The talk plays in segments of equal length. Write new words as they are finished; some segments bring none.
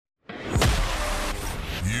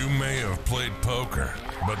You may have played poker,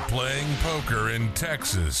 but playing poker in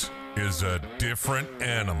Texas is a different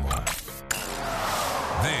animal.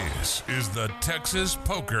 This is the Texas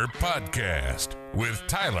Poker Podcast with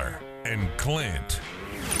Tyler and Clint.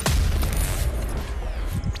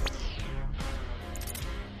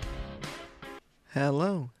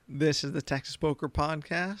 Hello, this is the Texas Poker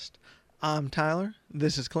Podcast. I'm Tyler,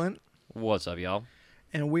 this is Clint, What's up, y'all?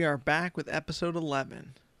 and we are back with episode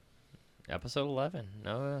 11. Episode 11.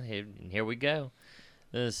 Oh, here we go.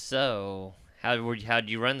 So, how'd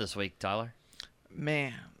you run this week, Tyler?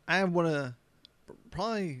 Man, I have one of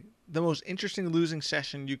probably the most interesting losing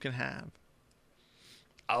session you can have.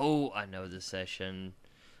 Oh, I know this session.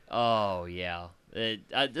 Oh, yeah.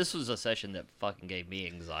 This was a session that fucking gave me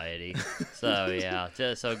anxiety. So, yeah.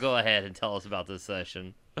 So, go ahead and tell us about this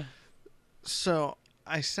session. So,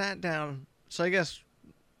 I sat down, so I guess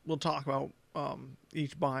we'll talk about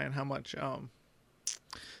each buy-in, how much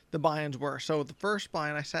the buy-ins were. So, the first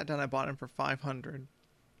buy-in, I sat down, I bought in for $500.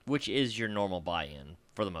 Which is your normal buy-in,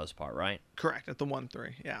 for the most part, right? Correct, at the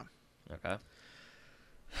 1-3, yeah. Okay.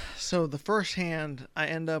 So the first hand, I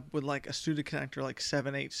end up with like a suited connector, like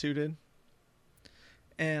 7-8 suited.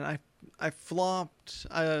 And I flopped,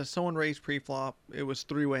 someone raised pre-flop. It was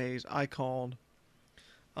three ways. I called,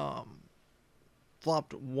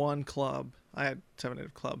 flopped one club. I had 7-8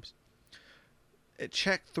 of clubs. It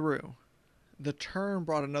checked through. The turn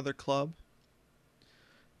brought another club.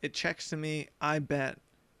 It checks to me. I bet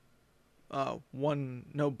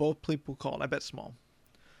both people called. I bet small.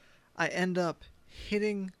 I end up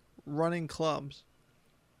hitting running clubs,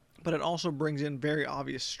 but it also brings in very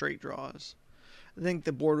obvious straight draws. I think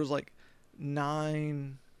the board was like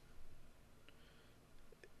 9.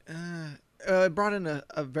 It brought in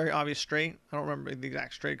a very obvious straight. I don't remember the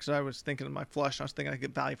exact straight because I was thinking of my flush. I was thinking I could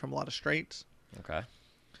get value from a lot of straights. Okay.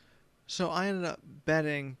 So I ended up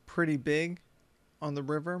betting pretty big on the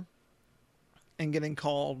river and getting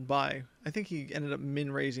called by, I think he ended up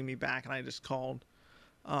min-raising me back, and I just called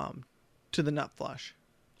to the nut flush.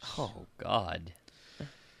 Oh, God.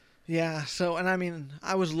 Yeah, so, and I mean,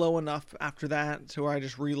 I was low enough after that to where I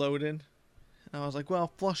just reloaded. And I was like,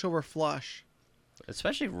 well, flush over flush.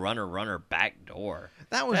 Especially runner, backdoor.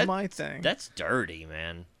 That was my thing. That's dirty,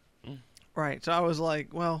 man. Right, so I was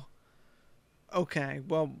like, well, okay,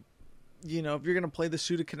 well, you know, if you're going to play the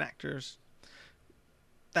suited connectors,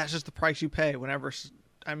 that's just the price you pay whenever,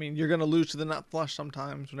 I mean, you're going to lose to the nut flush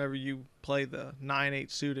sometimes whenever you play the 9-8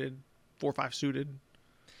 suited, 4-5 suited.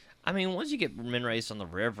 I mean, once you get min raised on the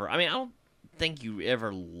river, I mean, I don't think you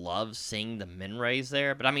ever love seeing the min raise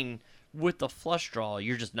there, but I mean, with the flush draw,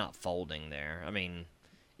 you're just not folding there. I mean,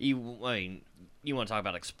 you want to talk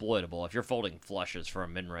about exploitable. If you're folding flushes for a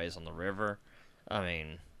min raise on the river, I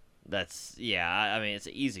mean, that's, yeah, I mean, it's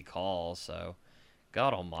an easy call, so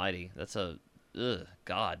God almighty, that's a,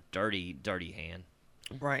 dirty hand.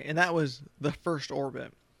 Right, and that was the first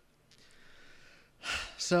orbit.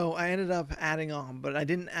 So I ended up adding on, but I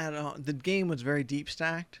didn't add on. The game was very deep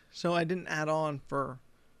stacked, so I didn't add on for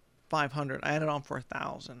 500. I added on for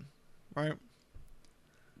 1,000, right?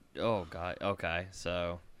 Oh, God, okay,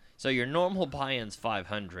 so your normal buy-in's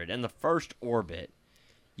 500, and the first orbit,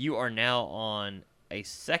 you are now on a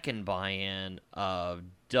second buy-in of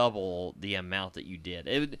double the amount that you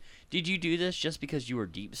did. Did you do this just because you were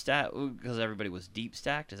deep stacked? Because everybody was deep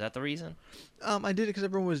stacked? Is that the reason? I did it because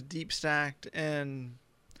everyone was deep stacked, and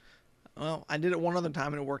well, I did it one other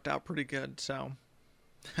time and it worked out pretty good. So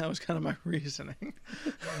that was kind of my reasoning.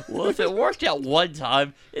 Well, if it worked out one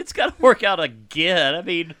time, it's got to work out again. I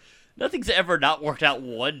mean, nothing's ever not worked out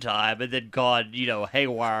one time and then gone,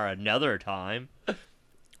 haywire another time.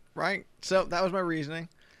 Right. So that was my reasoning,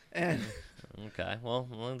 and. Okay, well,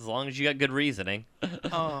 as long as you got good reasoning.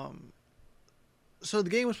 So the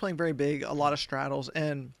game was playing very big, a lot of straddles,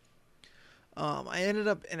 and I ended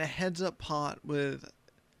up in a heads-up pot with,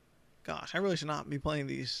 gosh, I really should not be playing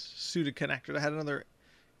these suited connectors. I had another,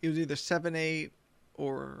 it was either 7-8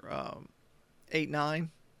 or 8-9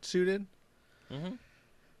 suited. Mm-hmm.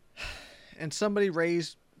 And somebody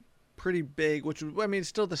raised pretty big, which was, I mean, it's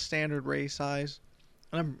still the standard raise size.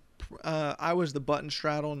 And I was the button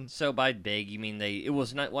straddle. And so by big, you mean it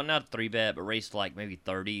was not a 3-bet, but raised like maybe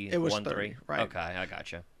 30? It was 1-3? 30, right. Okay, I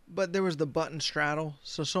gotcha. But there was the button straddle,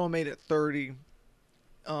 so someone made it 30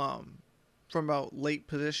 from about late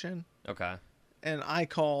position. Okay. And I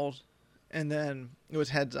called, and then it was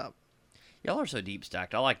heads up. Y'all are so deep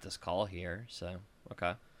stacked. I like this call here, so,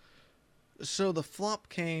 okay. So the flop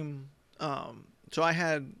came, so I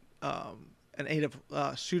had an 8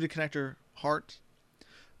 of suited connector hearts.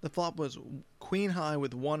 The flop was queen high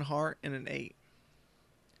with 1 heart and an 8.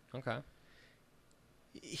 Okay.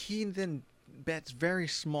 he then bets very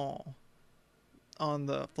small on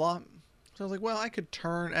the flop. So I was like, well, I could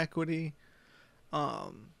turn equity.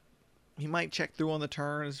 He might check through on the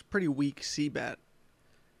turn. It's a pretty weak C bet,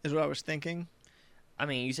 is what I was thinking. I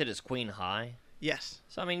mean, you said it's queen high, Yes.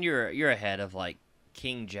 so I mean you're ahead of like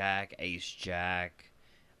king jack, ace jack,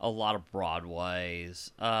 a lot of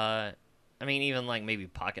broadways. I mean even like maybe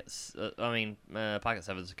pockets. Pocket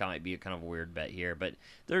sevens might be a kind of a weird bet here, but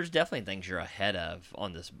there's definitely things you're ahead of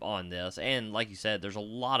on this. And like you said, there's a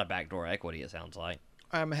lot of backdoor equity. It sounds like.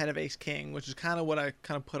 I'm ahead of ace king, which is kind of what I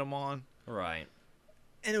kind of put him on. Right.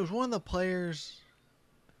 And it was one of the players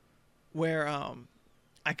where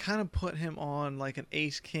I kind of put him on like an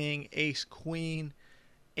ace king, ace queen,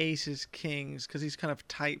 aces kings, because he's kind of a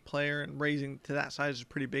tight player, and raising to that size is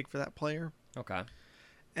pretty big for that player. Okay.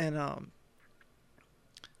 And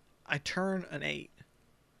I turn an 8.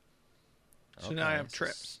 So now I have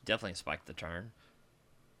trips. Definitely spiked the turn.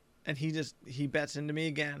 And he bets into me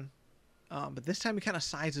again. But this time he kind of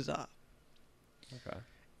sizes up. Okay.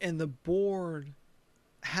 And the board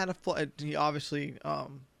had he obviously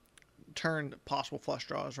turned possible flush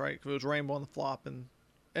draws, right? 'Cause it was rainbow on the flop, and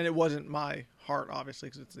it wasn't my heart, obviously,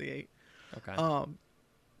 because it's the 8. Okay.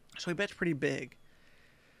 So he bets pretty big.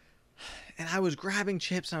 And I was grabbing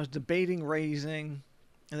chips, and I was debating raising,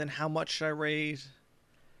 and then how much should I raise?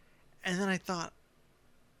 And then I thought,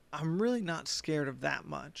 I'm really not scared of that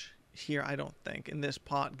much here, I don't think, in this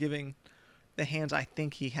pot, giving the hands I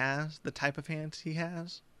think he has, the type of hands he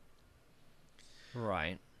has.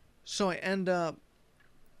 Right. So I end up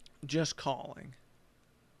just calling.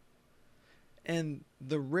 And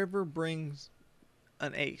the river brings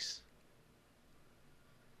an ace.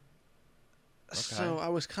 Okay. So I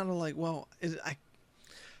was kind of like, well,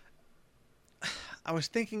 I was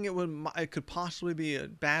thinking it could possibly be a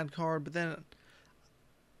bad card, but then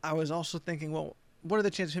I was also thinking, well, what are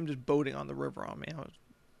the chances of him just boating on the river on me?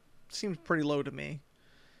 Seems pretty low to me.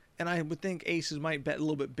 And I would think aces might bet a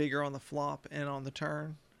little bit bigger on the flop and on the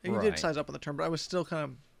turn. And he did Right. size up on the turn, but I was still kind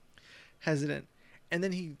of hesitant. And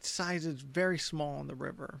then he sizes very small on the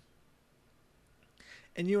river.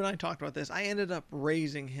 And you and I talked about this. I ended up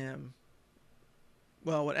raising him.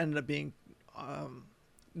 Well, what ended up being,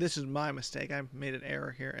 this is my mistake. I made an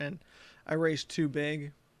error here. And I raised too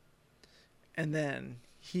big. And then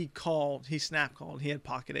he snap called. He had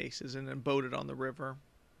pocket aces and then boated on the river.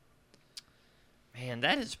 Man,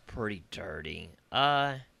 that is pretty dirty.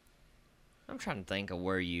 I'm trying to think of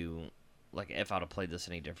where you, like, if I'd have played this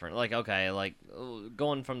any different. Like, okay, like,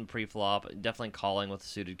 going from the pre-flop, definitely calling with a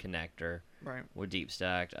suited connector. Right. With deep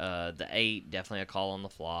stacked. The 8, definitely a call on the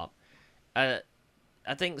flop. I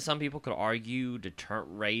think some people could argue to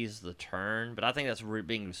raise the turn, but I think that's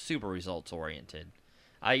being super results-oriented.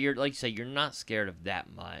 You're, like you say, you're not scared of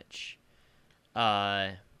that much.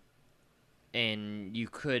 And you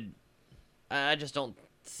could... I just don't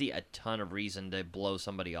see a ton of reason to blow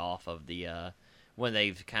somebody off of the when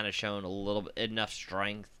they've kind of shown enough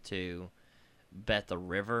strength to bet the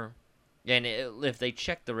river. And if they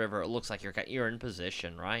check the river, it looks like you're in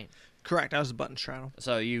position, right? Correct. I was a button straddle.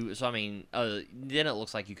 Then it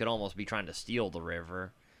looks like you could almost be trying to steal the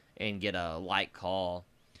river and get a light call.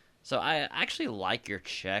 So I actually like your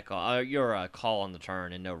your call on the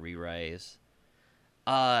turn and no re-raise.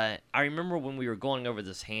 I remember when we were going over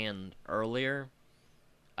this hand earlier,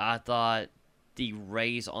 I thought the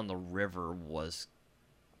raise on the river was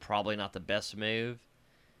probably not the best move.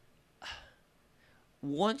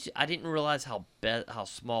 Once I didn't realize how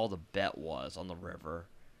small the bet was on the river,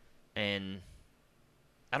 and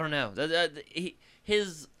I don't know.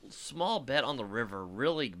 His small bet on the river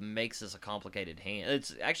really makes this a complicated hand.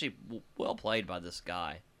 It's actually well played by this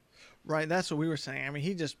guy. Right, that's what we were saying. I mean,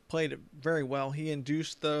 he just played it very well. He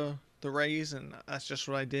induced the raise, and that's just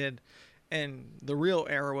what I did. And the real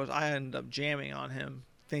error was I ended up jamming on him,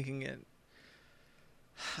 thinking it.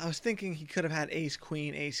 I was thinking he could have had ace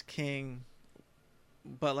queen, ace king,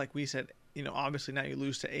 but like we said, obviously now you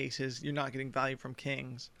lose to aces. You're not getting value from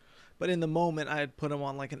kings. But in the moment, I had put him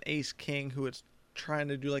on like an ace king who was trying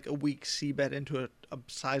to do like a weak C bet into a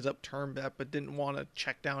size up turn bet, but didn't want to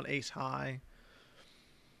check down ace high.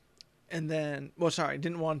 And then,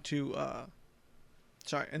 didn't want to,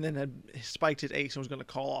 and then had spiked his ace and was going to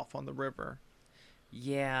call off on the river.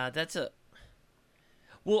 Yeah,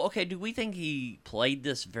 well, okay, do we think he played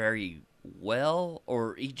this very well,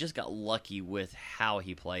 or he just got lucky with how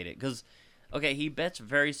he played it? Because, okay, he bets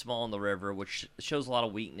very small on the river, which shows a lot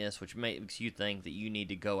of weakness, which makes you think that you need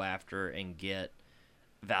to go after and get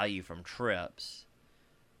value from trips.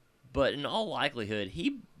 But in all likelihood,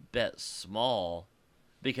 he bet small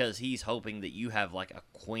because he's hoping that you have like a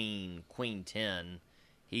queen 10,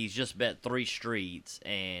 he's just bet 3 streets,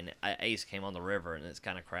 and ace came on the river, and it's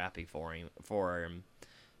kind of crappy for him.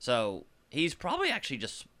 So he's probably actually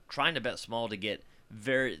just trying to bet small to get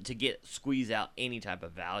squeeze out any type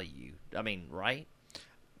of value. I mean, right?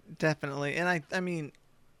 Definitely. And I mean,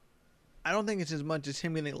 I don't think it's as much as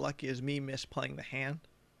him getting lucky as me misplaying the hand.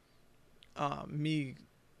 Me,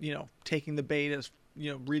 taking the bait as,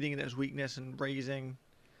 reading it as weakness and raising.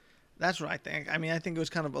 That's what I think. I mean, I think it was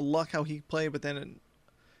kind of a luck how he played, but then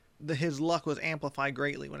his luck was amplified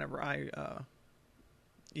greatly whenever I,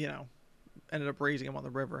 ended up raising him on the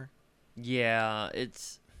river. Yeah,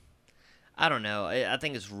 I don't know. I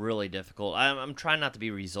think it's really difficult. I'm trying not to be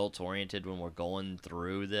results oriented when we're going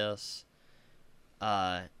through this.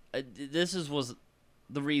 This was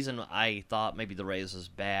the reason I thought maybe the raise was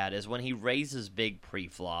bad is when he raises big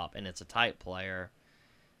pre-flop and it's a tight player,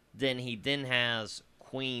 then he has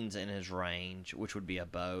queens in his range, which would be a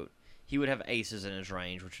boat. He would have aces in his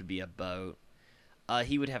range, which would be a boat.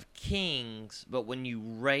 He would have kings, but when you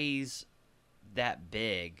raise that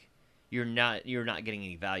big, you're not getting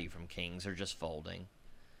any value from kings. They're just folding.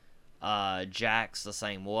 Jacks the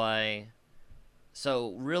same way.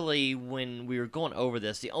 So really, when we were going over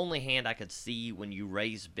this, the only hand I could see when you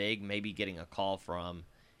raise big, maybe getting a call from,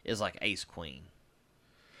 is like ace queen.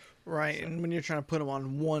 Right, so, and when you're trying to put them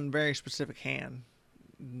on one very specific hand,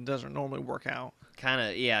 it doesn't normally work out. Kind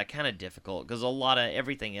of difficult because a lot of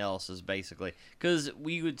everything else is basically because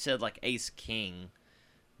we would said like ace king,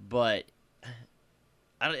 but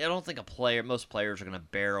I don't think most players are gonna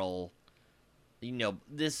barrel.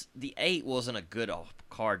 The 8 wasn't a good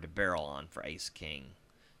card to barrel on for ace king,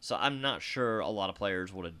 so I'm not sure a lot of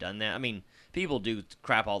players would have done that. I mean, people do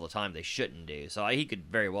crap all the time they shouldn't do, so he could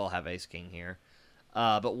very well have ace king here.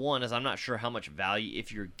 But one is I'm not sure how much value,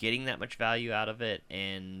 if you're getting that much value out of it,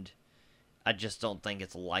 and I just don't think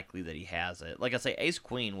it's likely that he has it. Like I say, ace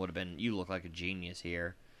queen would have been, you look like a genius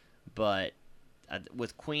here, but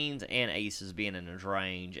with queens and aces being in his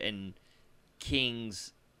range, and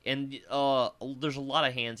kings, and there's a lot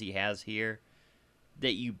of hands he has here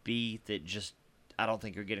that you beat that just I don't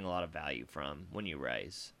think you're getting a lot of value from when you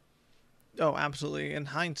raise. Oh, absolutely. In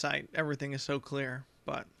hindsight, everything is so clear.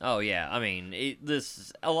 But oh yeah, I mean,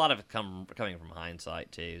 a lot of it coming from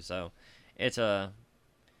hindsight too. So it's I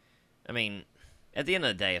mean, at the end of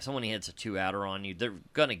the day, if someone hits a 2-outer on you, they're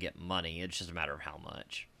gonna get money. It's just a matter of how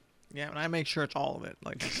much. Yeah, and I make sure it's all of it,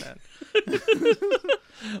 like you said.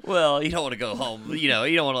 Well, you don't want to go home. You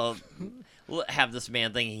don't want to have this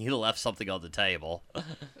man thinking he left something on the table.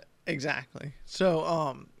 Exactly.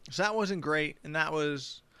 So that wasn't great, and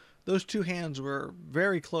those two hands were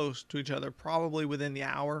very close to each other, probably within the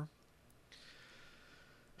hour.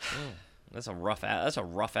 That's a rough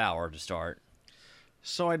hour to start.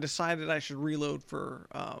 So I decided I should reload for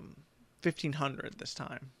 1,500 this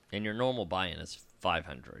time. And your normal buy-in is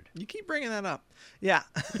 500. You keep bringing that up. Yeah.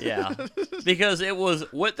 Yeah. Because it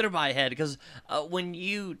went through my head. Because when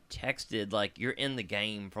you texted, like, you're in the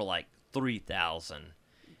game for, like, 3,000,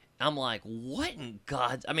 I'm like, what in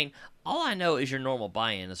God's... I mean, all I know is your normal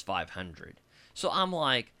buy-in is 500. So I'm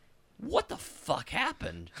like, what the fuck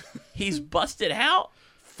happened? He's busted out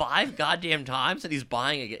 5 goddamn times and he's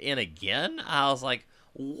buying in again? I was like,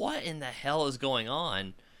 what in the hell is going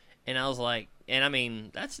on? And I was like, and I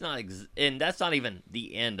mean, that's not even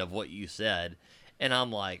the end of what you said. And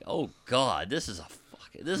I'm like, oh God, this is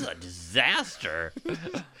a disaster.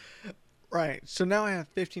 Right. So now I have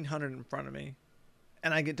 1,500 in front of me,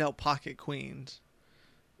 and I get dealt pocket queens.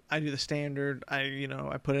 I do the standard.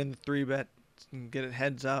 I put in the 3-bet and get it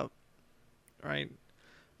heads up. Right.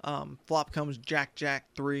 Flop comes Jack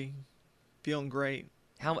 3, feeling great.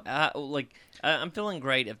 I'm feeling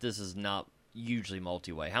great if this is not usually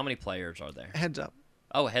multi-way. How many players are there? Heads up.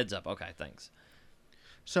 Oh, heads up. Okay, thanks.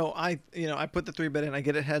 So I put the 3-bet in. I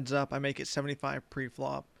get it heads up. I make it 75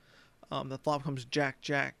 pre-flop. The flop comes Jack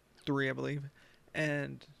 3, I believe,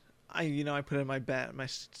 and I put in my bet, my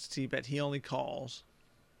C bet. He only calls,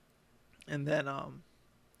 and then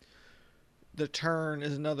the turn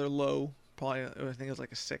is another low. Probably I think it's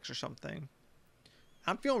like a 6 or something.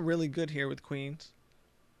 I'm feeling really good here with queens.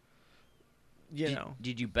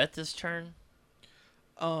 Did you bet this turn?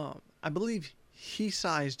 I believe he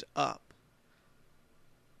sized up.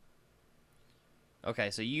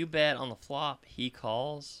 Okay, so you bet on the flop, he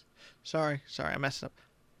calls. Sorry, I messed up.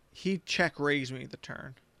 He check raised me the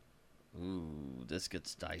turn. Ooh, this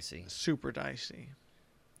gets dicey. Super dicey.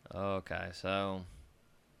 Okay, so...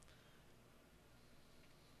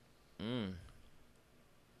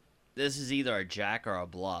 This is either a jack or a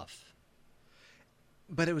bluff.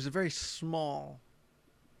 But it was a very small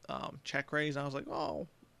check raise. I was like, oh,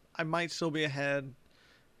 I might still be ahead.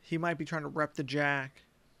 he might be trying to rep the jack.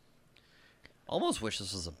 Almost wish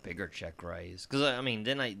this was a bigger check raise, because I mean,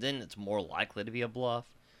 then it's more likely to be a bluff.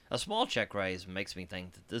 A small check raise makes me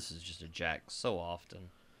think that this is just a jack so often.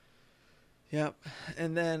 Yep.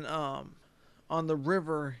 And then on the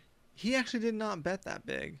river, he actually did not bet that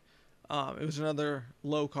big. It was another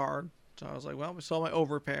low card. So I was like, well, we saw my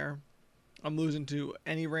overpair. I'm losing to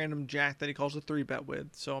any random jack that he calls a 3-bet with.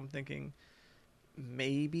 So I'm thinking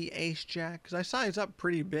maybe ace jack, because I sized up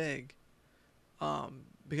pretty big.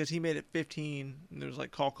 Because he made it 15 and there was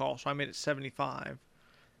like call. So I made it 75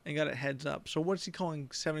 and got it heads up. So what's he calling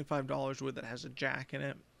 $75 with that has a jack in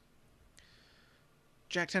it?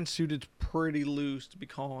 Jack 10 suited's pretty loose to be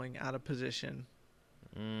calling out of position.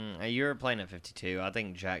 You're playing at 52. I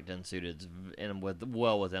think Jack 10 suited's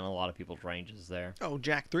well within a lot of people's ranges there. Oh,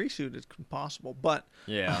 Jack 3 suited is possible, but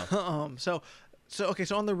yeah. So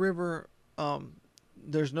on the river,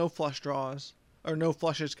 there's no flush draws or no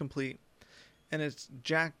flushes complete, and it's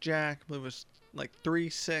Jack. I believe it was like 3,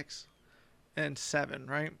 6, and 7,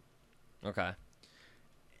 right? Okay.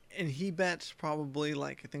 And he bets probably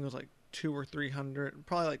like I think it was like 200 or 300,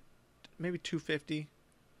 probably like maybe 250.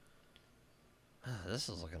 This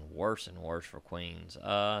is looking worse and worse for queens.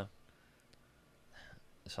 So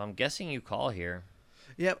I'm guessing you call here.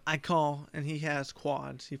 Yep, I call, and he has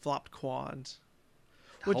quads. He flopped quads.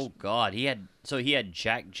 Oh God, he had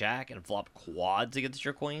Jack and flopped quads against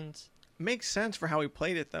your queens. Makes sense for how he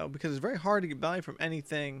played it though, because it's very hard to get value from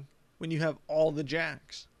anything when you have all the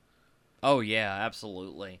jacks. Oh yeah,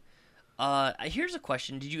 absolutely. Here's a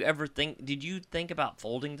question: Did you think about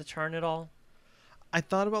folding the turn at all? I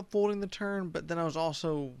thought about folding the turn, but then I was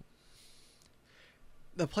also...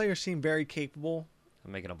 The player seemed very capable.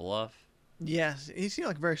 Of making a bluff? Yes, he seemed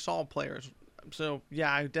like a very solid player. So, yeah,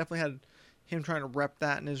 I definitely had him trying to rep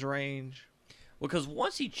that in his range. Well, because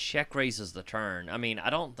once he check raises the turn, I mean, I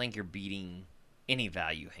don't think you're beating any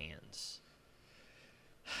value hands.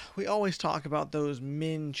 We always talk about those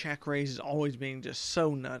min check raises always being just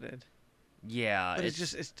so nutted. Yeah. But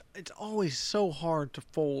it's always so hard to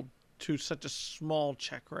fold to such a small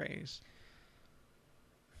check raise.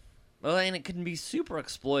 Well, and it can be super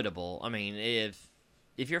exploitable. I mean, if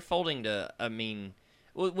you're folding to, I mean,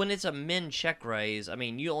 when it's a min check raise, I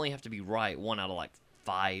mean, you only have to be right 1 out of like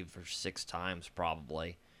 5 or 6 times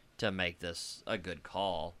probably to make this a good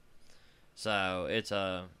call. So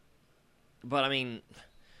but I mean,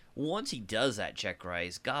 once he does that check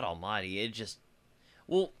raise, God Almighty, it just,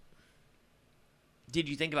 well, did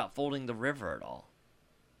you think about folding the river at all?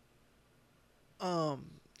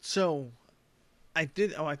 So I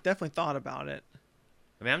did. Oh, I definitely thought about it.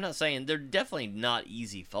 I mean, I'm not saying they're definitely not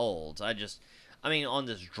easy folds. I mean, on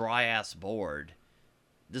this dry ass board,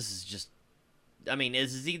 this is just, I mean,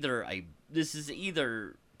 this is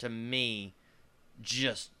either to me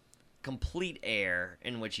just complete air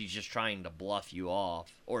in which he's just trying to bluff you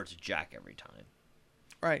off, or it's a jack every time.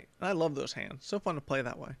 Right. And I love those hands. So fun to play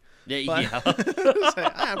that way. Yeah, But, yeah.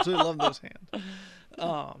 I absolutely love those hands.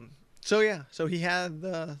 So he had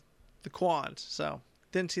the quads. So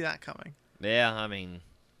didn't see that coming. Yeah, I mean,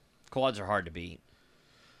 quads are hard to beat.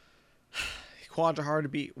 Quads are hard to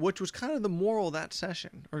beat, which was kind of the moral of that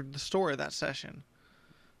session, or the story of that session.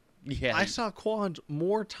 Yeah. I saw quads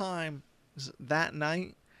more times that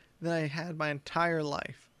night than I had my entire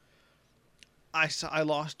life. I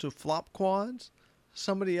lost to flop quads.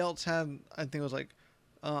 Somebody else had, I think it was like,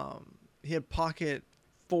 he had pocket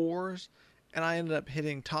 4s, and I ended up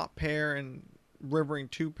hitting top pair and rivering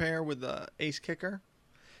 2 pair with the ace kicker,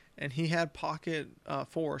 and he had pocket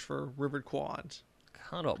 4s for rivered quads.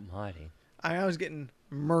 God Almighty. I was getting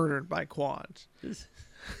murdered by quads.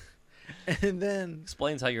 And then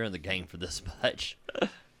Explains how you're in the game for this much.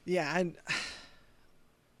 yeah, it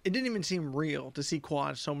didn't even seem real to see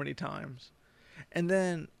quads so many times. And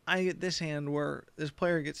then I get this hand where this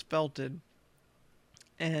player gets felted,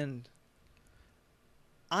 and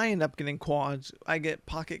I end up getting quads. I get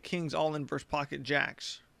pocket kings all in versus pocket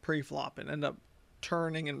jacks pre-flop and end up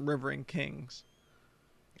turning and rivering kings.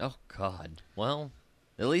 Oh, God. Well,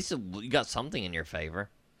 at least you got something in your favor.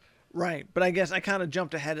 Right, but I guess I kind of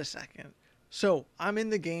jumped ahead a second. So I'm in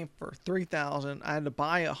the game for 3,000. I had to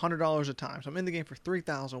buy $100 a time, so I'm in the game for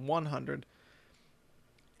 3,100,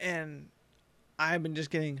 and I've been just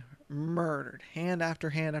getting murdered, hand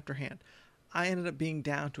after hand after hand. I ended up being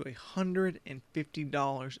down to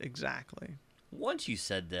 $150 exactly. Once you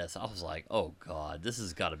said this, I was like, oh, God, this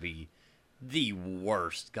has got to be the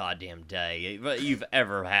worst goddamn day you've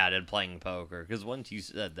ever had in playing poker. Because once you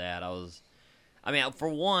said that, I mean, for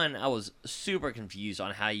one, I was super confused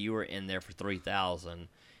on how you were in there for 3,000.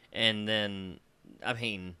 And then, I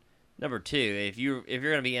mean, Number two, if you're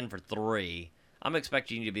gonna be in for 3, I'm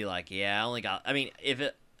expecting you to be like, yeah, I only got. I mean, if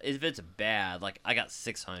it's bad, like I got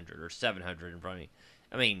 600 or 700 in front of me.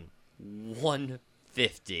 I mean,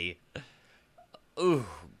 150. Ooh,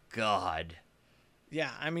 God.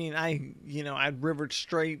 Yeah, I mean, I'd rivered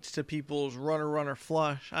straights to people's runner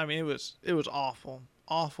flush. I mean, it was awful,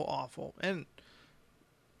 awful, and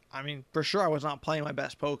I mean, for sure, I was not playing my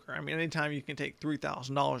best poker. I mean, anytime you can take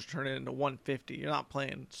 $3,000 and turn it into 150, you're not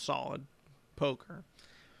playing solid poker.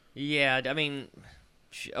 Yeah, I mean,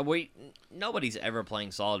 nobody's ever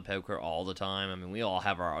playing solid poker all the time. I mean, we all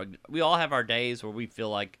have our days where we feel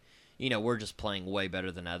like, we're just playing way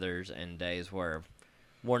better than others, and days where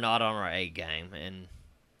we're not on our A game. And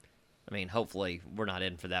I mean, hopefully, we're not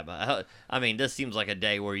in for that. But I mean, this seems like a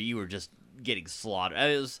day where you were just getting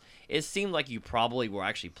slaughtered. It seemed like you probably were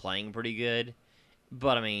actually playing pretty good,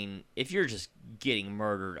 but I mean, if you're just getting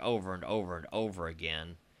murdered over and over and over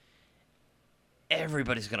again,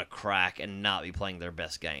 everybody's gonna crack and not be playing their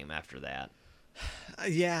best game after that.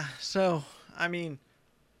 Yeah, so I mean,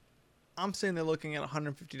 I'm sitting there looking at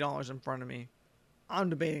 $150 in front of me. I'm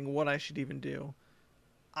debating what I should even do.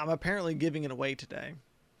 I'm apparently giving it away today.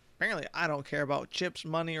 Apparently, I don't care about chips,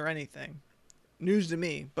 money, or anything. News to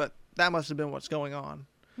me, but that must have been what's going on.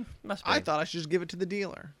 Must be. I thought I should just give it to the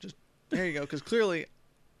dealer. Just there you go, because clearly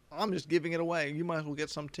I'm just giving it away. You might as well get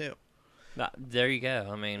some too. There you go.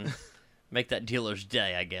 I mean, make that dealer's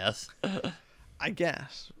day, I guess. I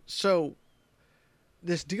guess. So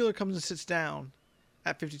this dealer comes and sits down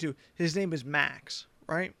at 52. His name is Max,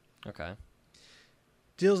 right? Okay.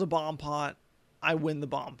 Deals a bomb pot. I win the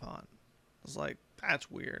bomb pot. I was like, that's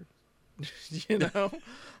weird.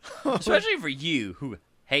 Especially for you, who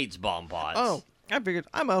hates bomb pots. Oh, I figured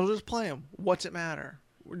I might as well just play them. What's it matter?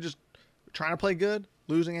 We're just trying to play good,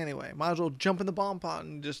 losing anyway. Might as well jump in the bomb pot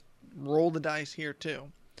and just roll the dice here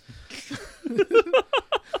too.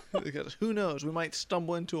 Because who knows, we might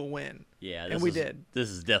stumble into a win. Yeah, and we did. This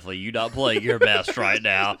is definitely you not playing your best right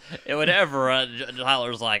now. And whenever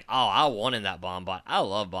Tyler's like, "Oh, I won in that bomb pot. I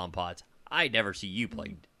love bomb pots." I never see you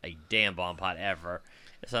play a damn bomb pot ever.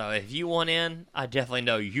 So if you won in, I definitely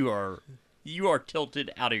know you are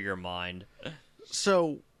tilted out of your mind.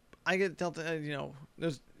 So I get dealt. I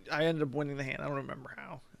ended up winning the hand. I don't remember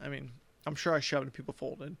how. I mean, I'm sure I shoved and people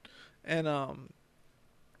folded, and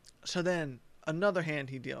so then another hand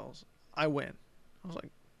he deals, I win. I was like,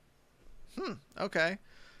 okay,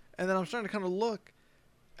 and then I'm starting to kind of look,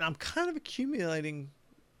 and I'm kind of accumulating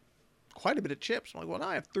quite a bit of chips. I'm like, well, now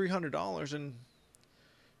I have $300, and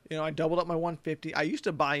I doubled up my 150. I used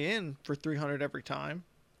to buy in for 300 every time.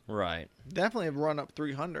 Right. Definitely have run up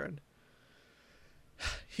 300.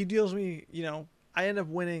 He deals me, I end up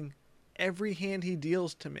winning every hand he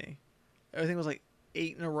deals to me. Everything was like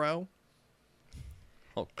 8 in a row.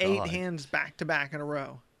 Oh, God. 8 hands back to back in a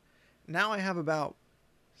row. Now I have about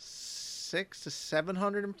 600 to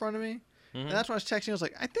 700 in front of me. Mm-hmm. And that's when I was texting. I was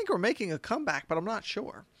like, I think we're making a comeback, but I'm not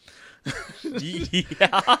sure.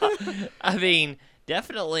 Yeah. I mean,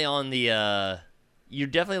 definitely on the, you're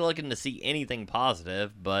definitely looking to see anything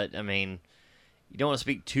positive, but I mean, you don't want to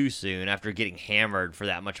speak too soon after getting hammered for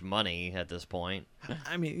that much money at this point.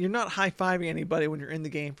 I mean, you're not high-fiving anybody when you're in the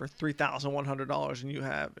game for $3,100 and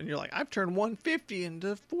you're like, I've turned 150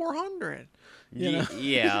 into 400.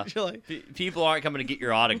 Yeah. Like, people aren't coming to get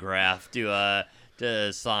your autograph to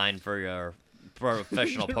sign for your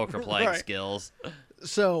professional poker playing right. skills.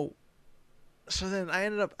 So then I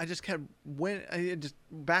just kept winning. I just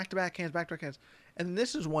back-to-back hands. And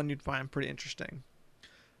this is one you'd find pretty interesting.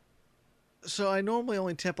 So I normally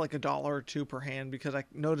only tip like $1 or $2 per hand because I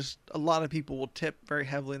noticed a lot of people will tip very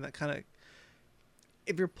heavily, and that kind of,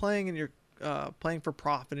 if you're playing and you're playing for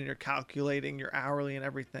profit and you're calculating your hourly and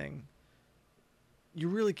everything, you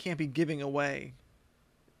really can't be giving away,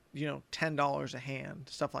 $10 a hand,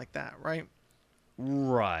 stuff like that, right?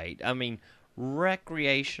 Right. I mean,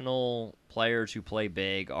 recreational players who play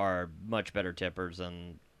big are much better tippers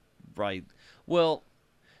than, right? Well,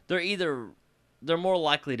 they're more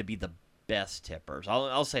likely to be the best tippers.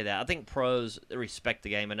 I'll say that. I think pros respect the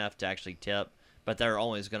game enough to actually tip, but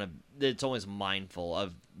it's always mindful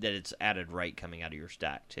of that it's added rate coming out of your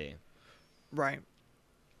stack too. Right.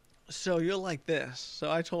 So you're like this. So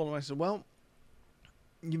I told him, I said, well,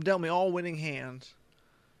 you've dealt me all winning hands.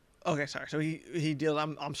 Okay, sorry. So he deals,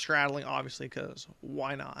 I'm straddling obviously because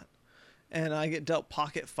why not? And I get dealt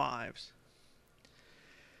pocket fives.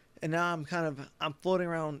 And now I'm floating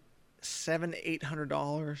around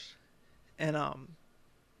 $700-800. And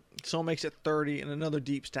someone makes it 30 and another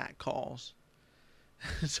deep stack calls.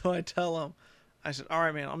 So I tell him, I said, all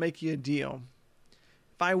right, man, I'll make you a deal.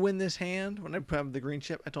 If I win this hand, when I have the green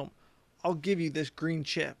chip, I told him, I'll give you this green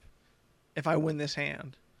chip if I win this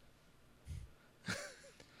hand.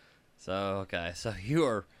 So okay, so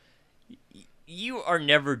you are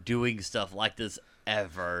never doing stuff like this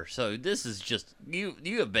ever. So this is just you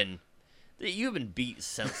have been beat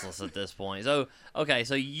senseless at this point. So okay,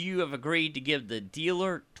 so you have agreed to give the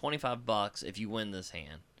dealer $25 if you win this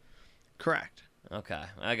hand. Correct. Okay,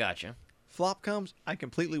 I got you. Flop comes, I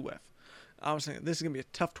completely whiff. I was thinking this is gonna be a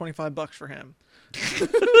tough $25 for him.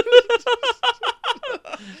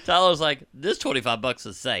 Tyler's like, this $25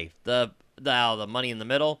 is safe. The money in the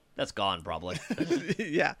middle, that's gone probably.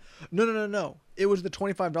 Yeah. No. It was the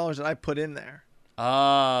 $25 that I put in there.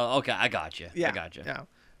 Oh, okay, I got you. Yeah. I got you. Yeah.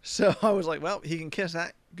 So I was like, well, he can kiss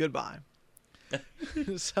that. Goodbye.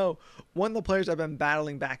 So one of the players I've been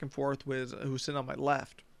battling back and forth with, who's sitting on my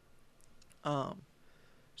left.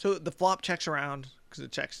 So the flop checks around because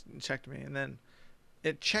it checked me, and then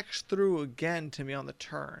it checks through again to me on the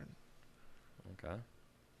turn. Okay.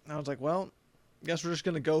 I was like, well, guess we're just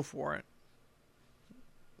gonna go for it.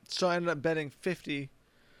 So I ended up betting 50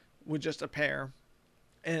 with just a pair,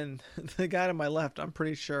 and the guy to my left, I'm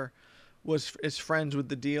pretty sure, is friends with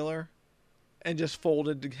the dealer, and just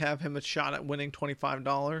folded to have him a shot at winning $25.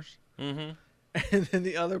 Mm-hmm. And then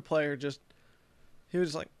the other player he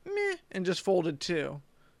was like, meh, and just folded too.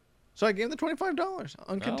 So I gave him the $25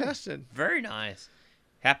 uncontested. Oh, very nice.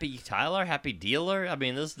 Happy Tyler, happy dealer. I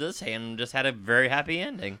mean, this hand just had a very happy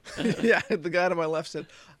ending. Yeah, the guy to my left said,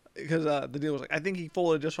 because the dealer was like, I think he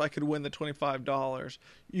folded just so I could win the $25.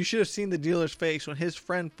 You should have seen the dealer's face when his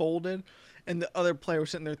friend folded, and the other player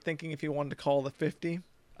was sitting there thinking if he wanted to call the 50.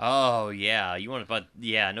 Oh yeah,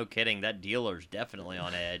 no kidding. That dealer's definitely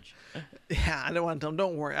on edge. Yeah, I didn't want to tell him,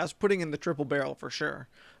 don't worry. I was putting in the triple barrel for sure.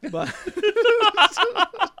 But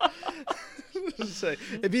say,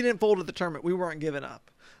 if he didn't fold at the tournament, we weren't giving up.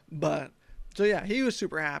 But so yeah, he was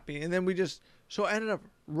super happy. And then I ended up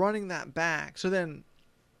running that back. So then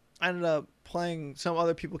I ended up playing, some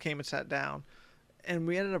other people came and sat down, and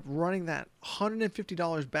we ended up running that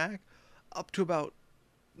 $150 back up to about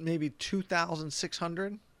maybe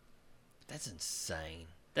 $2,600. That's insane.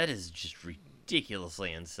 That is just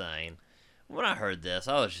ridiculously insane. When I heard this,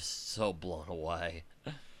 I was just so blown away.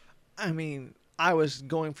 I mean, I was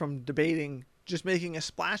going from debating just making a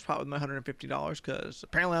splash pot with my $150 because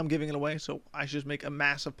apparently I'm giving it away, so I should just make a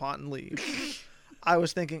massive pot and leave. I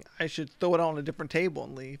was thinking I should throw it on a different table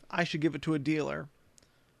and leave. I should give it to a dealer.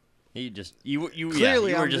 You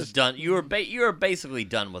Clearly, were just done. You were basically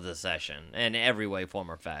done with the session in every way, form,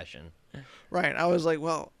 or fashion. Right. I was like,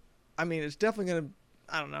 well, I mean, it's definitely gonna.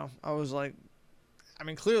 I don't know. I was like, I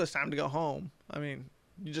mean, clearly it's time to go home. I mean,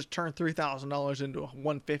 you just turned $3,000 into a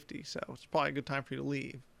 $150, so it's probably a good time for you to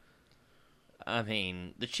leave. I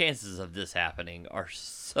mean, the chances of this happening are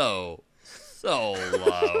so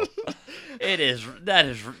low. It is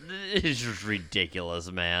just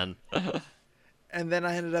ridiculous, man. And then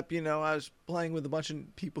I ended up, I was playing with a bunch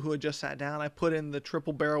of people who had just sat down. I put in the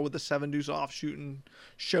triple barrel with the 7-deuce offshoot and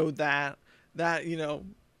showed that. That,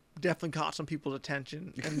 definitely caught some people's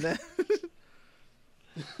attention.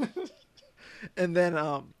 And then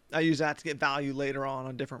I used that to get value later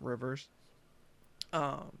on different rivers.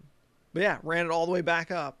 But yeah, ran it all the way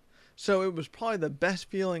back up. So it was probably the best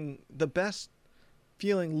feeling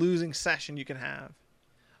losing session you can have.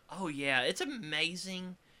 Oh yeah, it's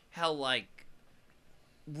amazing how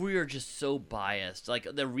we're just so biased. Like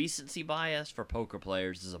the recency bias for poker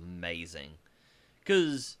players is amazing.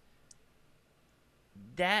 'Cause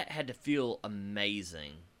that had to feel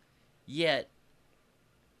amazing. Yet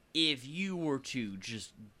if you were to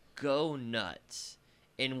just go nuts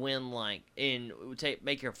and win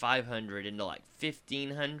make your 500 into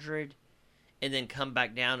 1,500 and then come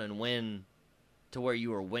back down and win to where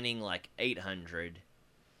you were winning 800,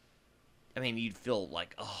 I mean, you'd feel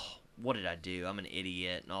like, oh, what did I do? I'm an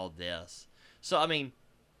idiot and all this. So, I mean,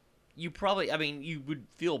 you would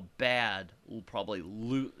feel bad probably,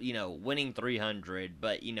 winning 300,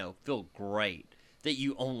 but, feel great that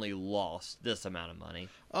you only lost this amount of money.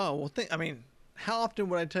 Oh, well, how often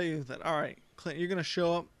would I tell you that, all right, Clint, you're going to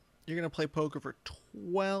show up, you're going to play poker for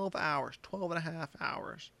 12 hours, 12 and a half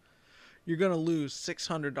hours. You're going to lose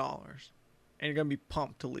 $600, and you're going to be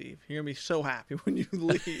pumped to leave. You're going to be so happy when you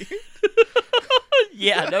leave.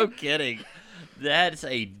 Yeah, no kidding. That's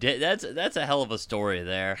a hell of a story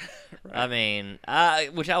there. Right. I mean,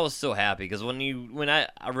 which I was so happy because when I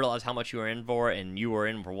realized how much you were in for and you were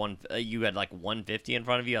in for you had 150 in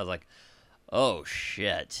front of you, I was like, oh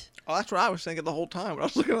shit. Oh, that's what I was thinking the whole time when I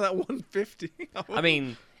was looking at that 150. I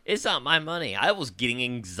mean, it's not my money. I was getting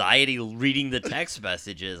anxiety reading the text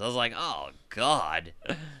messages. I was like, oh god,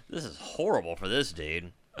 this is horrible for this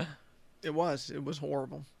dude. It was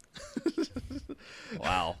horrible.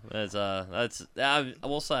 Wow, that's I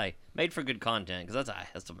will say made for good content because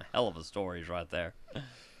that's some hell of a stories right there.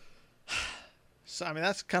 So I mean,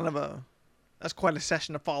 that's quite a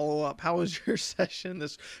session to follow up. How was your session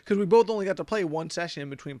this? Because we both only got to play one session in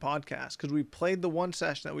between podcasts. Because we played the one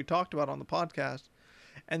session that we talked about on the podcast,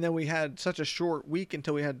 and then we had such a short week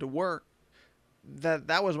until we had to work.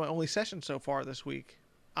 That was my only session so far this week.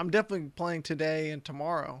 I'm definitely playing today and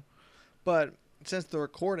tomorrow, but since the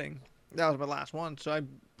recording, that was my last one. So I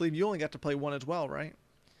believe you only got to play one as well, right?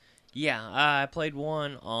 Yeah, I played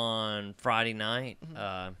one on Friday night.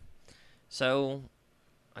 So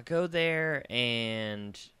I go there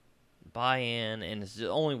and buy in, and it's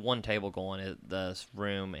only one table going at this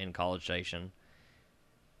room in College Station.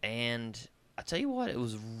 And I tell you what, it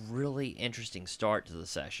was a really interesting start to the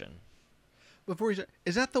session.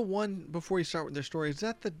 Is that the one, before you start with their story, is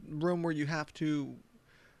that the room where you have to,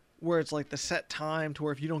 where it's like the set time to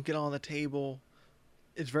where if you don't get on the table,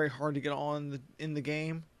 it's very hard to get on in the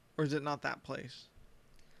game? Or is it not that place?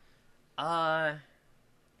 Or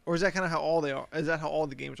is that kind of how all they are? Is that how all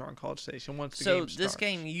the games are in College Station once the game starts? So this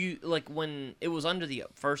game, when it was under the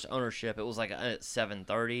first ownership, it was like at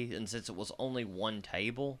 7:30, and since it was only one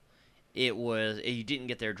table, you didn't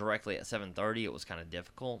get there directly at 7:30. It was kind of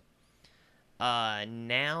difficult.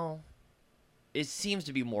 Now, it seems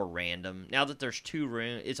to be more random. Now that there's two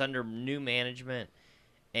rooms, it's under new management,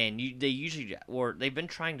 and they've been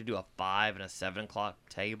trying to do a 5 and a 7 o'clock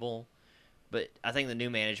table. But I think the new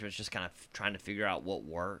management's just kind of trying to figure out what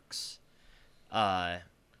works.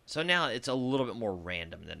 So now it's a little bit more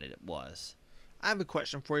random than it was. I have a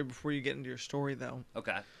question for you before you get into your story, though.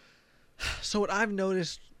 Okay. So what I've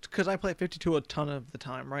noticed, because I play 52 a ton of the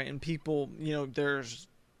time, right? And people, there's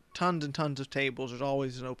tons and tons of tables. There's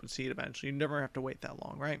always an open seat eventually. You never have to wait that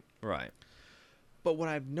long, right? Right. But what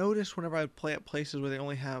I've noticed whenever I play at places where they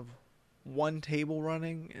only have one table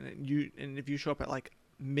running, and if you show up at like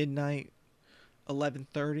midnight,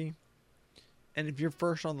 11:30, and if you're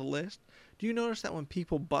first on the list, do you notice that when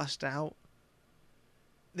people bust out,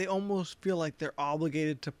 they almost feel like they're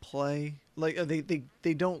obligated to play? Like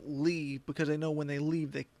they don't leave because they know when they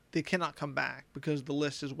leave they cannot come back because the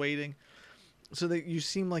list is waiting. So you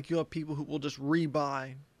seem like you have people who will just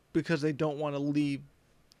rebuy because they don't want to leave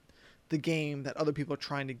the game that other people are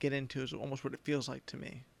trying to get into, is almost what it feels like to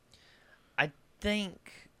me. I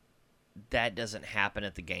think that doesn't happen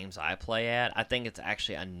at the games I play at. I think it's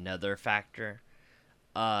actually another factor.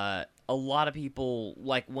 A lot of people,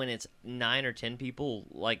 like when it's 9 or 10 people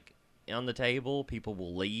like on the table, people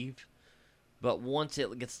will leave. But once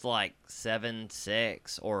it gets to like 7,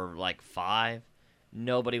 6, or like 5,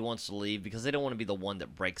 nobody wants to leave because they don't want to be the one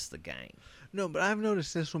that breaks the game. No, but I've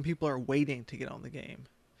noticed this when people are waiting to get on the game.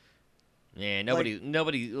 Yeah, nobody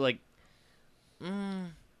like.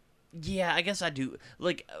 Yeah, I guess I do.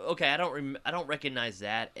 Like, okay, I don't recognize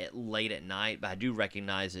that late at night, but I do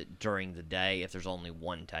recognize it during the day if there's only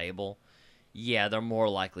one table. Yeah, they're more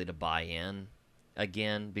likely to buy in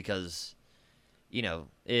again because,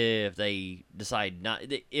 if they decide not,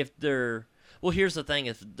 if they're, well, here's the thing: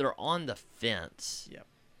 if they're on the fence, yep,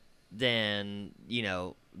 then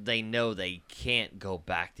they know they can't go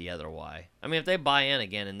back the other way. I mean, if they buy in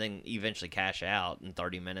again and then eventually cash out in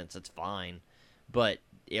 30 minutes, it's fine. But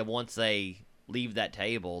once they leave that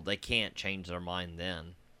table, they can't change their mind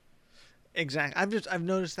then. Exactly. I've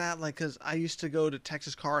noticed that, like, because I used to go to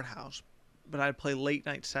Texas Card House, but I'd play late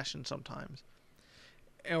night sessions sometimes,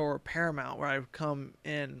 or Paramount, where I'd come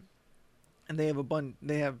in, and they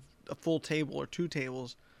have a full table or two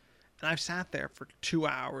tables, and I've sat there for 2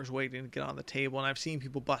 hours waiting to get on the table, and I've seen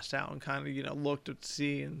people bust out and kind of look to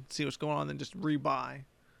see what's going on, and then just rebuy.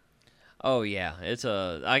 Oh yeah,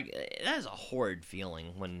 that is a horrid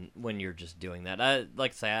feeling when you're just doing that.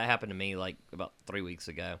 Like I say, that happened to me like about 3 weeks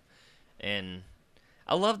ago, and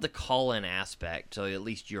I love the call-in aspect, so at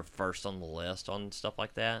least you're first on the list on stuff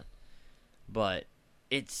like that. But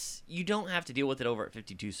you don't have to deal with it over at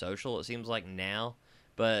 52 Social. It seems like now,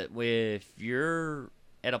 but if you're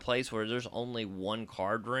at a place where there's only one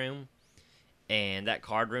card room, and that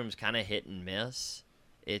card room's kind of hit and miss,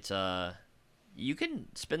 it's you can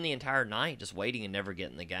spend the entire night just waiting and never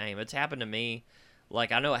getting the game. It's happened to me.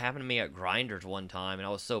 Like, I know it happened to me at Grinders one time, and I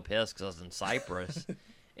was so pissed because I was in Cyprus.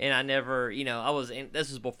 And I never, this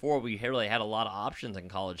was before we really had a lot of options in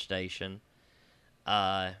College Station.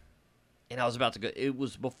 And I was about to go. It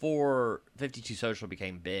was before 52 Social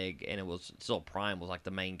became big, and it was still Prime was like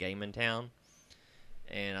the main game in town.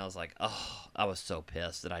 and I was like, oh, I was so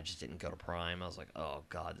pissed that I just didn't go to Prime. I was like, oh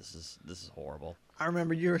god, this is horrible. I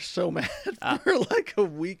remember you were so mad for like a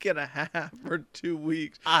week and a half or 2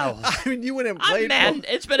 weeks. I mean, you went and played. I'm mad.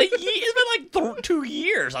 It's been like 2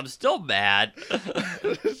 years. I'm still mad.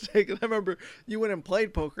 I remember you went and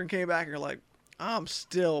played poker and came back and you're like, I'm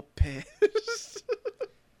still pissed.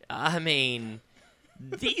 I mean,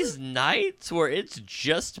 these nights where it's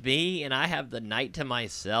just me and I have the night to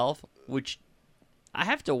myself, which I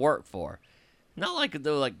have to work for. Not like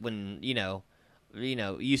though, like when it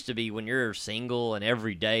used to be when you're single and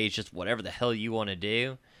every day is just whatever the hell you want to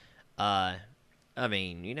do. I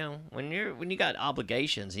mean, when you got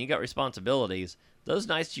obligations and you got responsibilities, those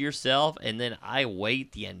nights to yourself, and then I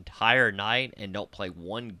wait the entire night and don't play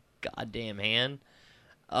one goddamn hand.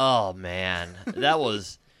 Oh man, that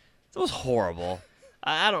was horrible.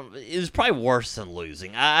 It was probably worse than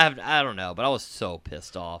losing. I don't know, but I was so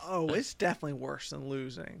pissed off. Oh, it's definitely worse than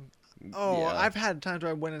losing. Oh, yeah. I've had times where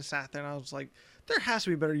I went and sat there and I was like, there has to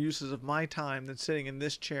be better uses of my time than sitting in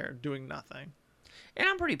this chair doing nothing. And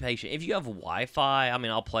I'm pretty patient. If you have Wi-Fi, I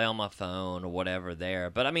mean, I'll play on my phone or whatever there.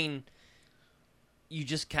 But I mean, you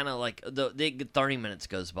just kind of like 30 minutes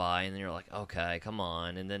goes by, and then you're like, okay, come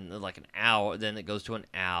on. And then like an hour, then it goes to an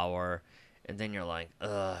hour, and then you're like,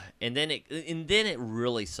 ugh. And then it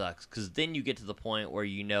really sucks because then you get to the point where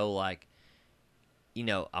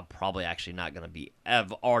I'm probably actually not going to be.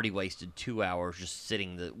 I've already wasted 2 hours just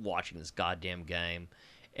sitting watching this goddamn game,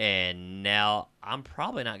 and now I'm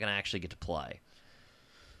probably not going to actually get to play.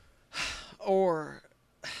 Or,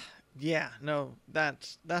 yeah, no,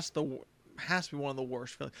 that's has to be one of the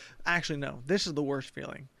worst feelings. Actually, no, this is the worst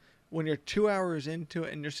feeling. When you're 2 hours into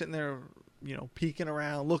it and you're sitting there, peeking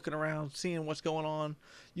around, looking around, seeing what's going on.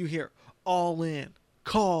 You hear all in,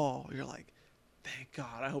 call. You're like, thank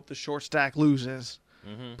God, I hope the short stack loses.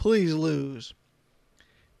 Mm-hmm. Please lose.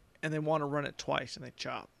 And they want to run it twice and they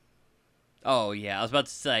chop. Oh, yeah. I was about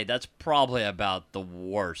to say, that's probably about the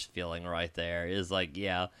worst feeling right there. Is like,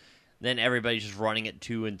 yeah, then everybody's just running it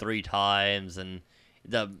 2 and 3 times. And,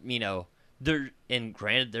 and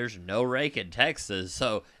granted, there's no rake in Texas.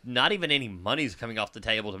 So not even any money's coming off the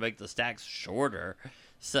table to make the stacks shorter.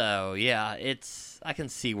 So, yeah, I can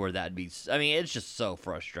see where that'd be. I mean, it's just so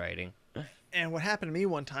frustrating. And what happened to me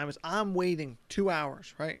one time is I'm waiting 2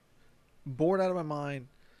 hours, right? Bored out of my mind.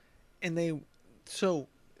 And so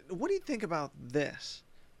what do you think about this?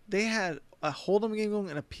 They had a Hold'em game going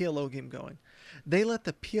and a PLO game going. They let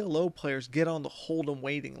the PLO players get on the Hold'em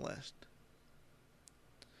waiting list.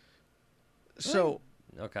 So.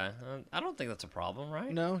 Okay. I don't think that's a problem,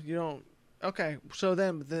 right? No, you don't. Okay. So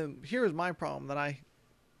then here is my problem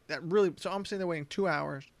so I'm sitting there waiting 2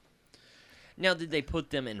 hours. Now, did they put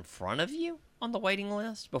them in front of you on the waiting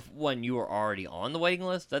list when you were already on the waiting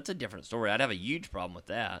list? That's a different story. I'd have a huge problem with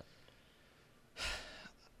that.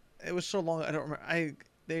 It was so long, I don't remember. I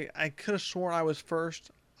could have sworn I was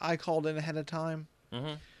first. I called in ahead of time.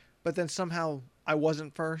 Mm-hmm. But then somehow I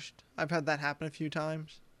wasn't first. I've had that happen a few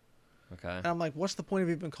times. Okay. And I'm like, what's the point of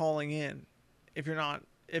even calling in if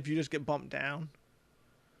you just get bumped down?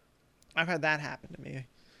 I've had that happen to me.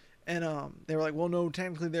 And they were like, well, no,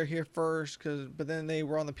 technically they're here first, but then they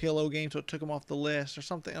were on the PLO game, so it took them off the list or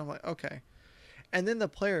something. I'm like, okay. And then the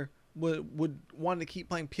player would want to keep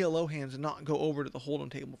playing PLO hands and not go over to the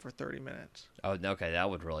Hold'em table for 30 minutes. Oh, okay, that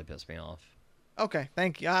would really piss me off. Okay,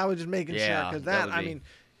 thank you. I was just making sure, because I mean,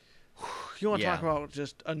 you want to talk about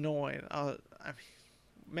just annoying.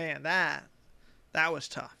 Man, that was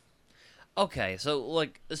tough. Okay, so,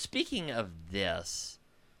 speaking of this,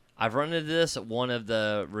 I've run into this at one of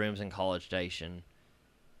the rooms in College Station.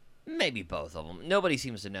 Maybe both of them. Nobody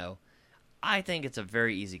seems to know. I think it's a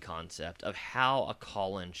very easy concept of how a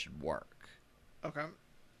call-in should work. Okay.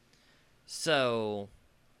 So,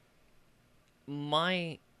 so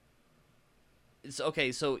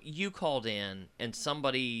you called in and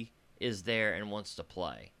somebody is there and wants to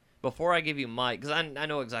play. Before I give you because I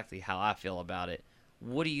know exactly how I feel about it,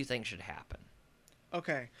 what do you think should happen?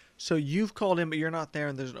 Okay, so you've called in, but you're not there,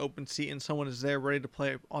 and there's an open seat, and someone is there ready to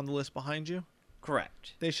play on the list behind you?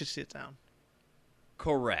 Correct. They should sit down.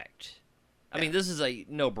 Correct. I mean, this is a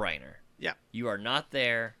no-brainer. Yeah. You are not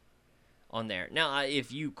there on there. Now,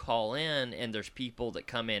 if you call in and there's people that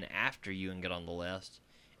come in after you and get on the list,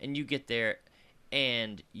 and you get there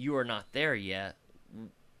and you are not there yet,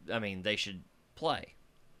 I mean, they should play.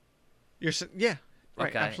 Yeah.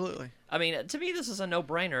 Right, okay. Absolutely. I mean, to me, this is a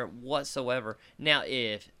no-brainer whatsoever. Now,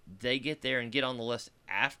 if they get there and get on the list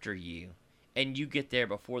after you, and you get there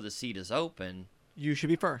before the seat is open, you should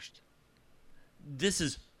be first. This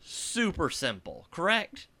is super simple,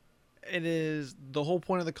 correct? It is the whole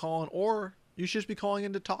point of the call-in, or You should just be calling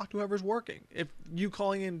in to talk to whoever's working. If you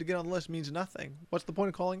calling in to get on the list means nothing, what's the point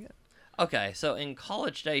of calling in? Okay, so in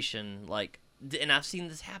College Station, like, and I've seen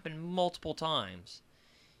this happen multiple times.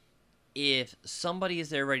 If somebody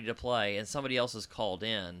is there ready to play and somebody else is called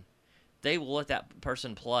in, they will let that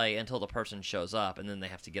person play until the person shows up, and then they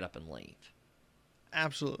have to get up and leave.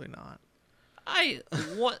 Absolutely not.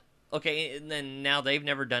 Okay, and then now they've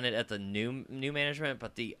never done it at the new management,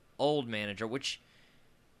 but the old manager, which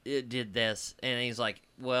it did this, and he's like,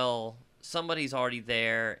 well, somebody's already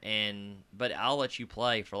there, but I'll let you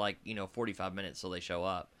play for 45 minutes till they show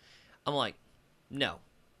up. I'm like, no,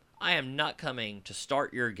 I am not coming to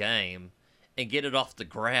start your game and get it off the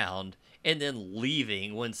ground and then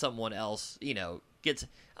leaving when someone else, gets.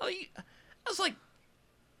 I was like,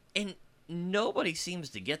 and nobody seems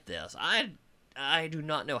to get this. I do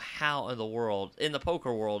not know how in the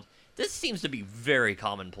poker world, this seems to be very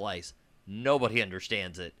commonplace. Nobody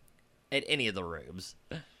understands it at any of the rooms.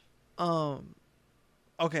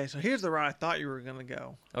 Okay, so here's the route I thought you were going to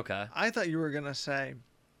go. Okay. I thought you were going to say,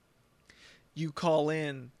 you call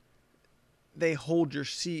in, they hold your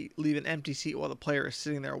seat, leave an empty seat while the player is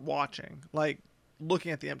sitting there watching, like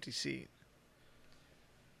looking at the empty seat.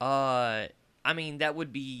 I mean, that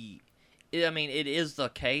would be... I mean, it is the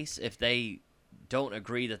case if they don't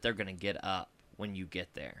agree that they're going to get up when you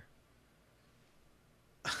get there.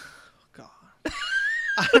 Oh, God.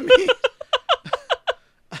 I mean...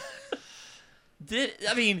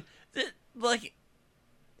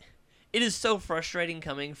 it is so frustrating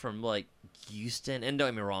coming from, Houston, and don't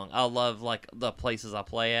get me wrong, I love, the places I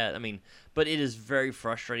play at, but it is very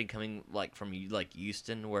frustrating coming, from,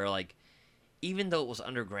 Houston, where, even though it was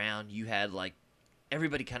underground, you had,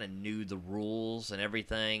 everybody kind of knew the rules and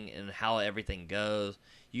everything, and how everything goes.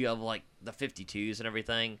 You have, the 52s and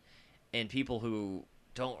everything, and people who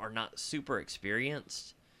are not super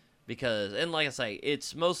experienced, because, and like I say,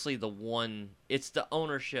 it's mostly it's the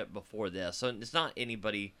ownership before this, so it's not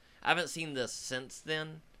anybody. I haven't seen this since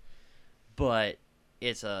then, but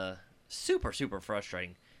it's super, super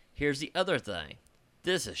frustrating. Here's the other thing.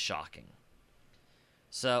 This is shocking.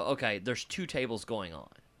 So, okay, there's 2 tables going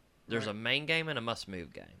on. There's a main game and a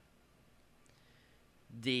must-move game.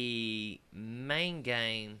 The main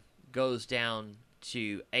game goes down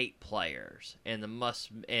to 8 players, and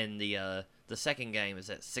the second game is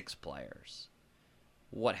at 6 players.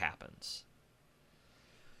 What happens?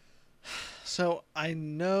 So I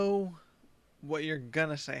know what you're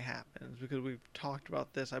gonna say happens because we've talked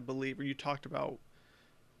about this, I believe, or you talked about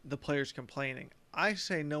the players complaining. I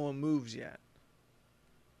say no one moves yet.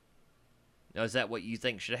 Now, is that what you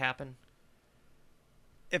think should happen?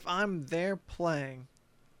 If I'm there playing,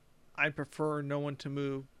 I prefer no one to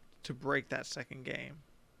move to break that second game.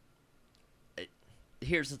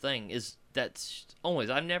 Here's the thing: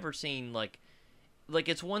 I've never seen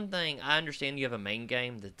it's one thing. I understand you have a main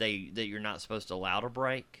game that you're not supposed to allow to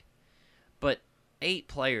break, but 8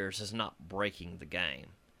 players is not breaking the game,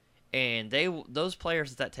 and those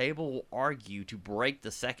players at that table will argue to break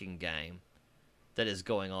the second game that is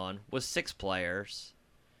going on with 6 players,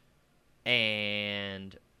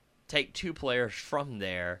 and take 2 players from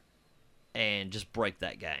there, and just break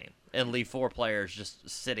that game, and leave 4 players just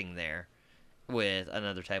sitting there with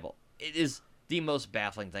another table. It is the most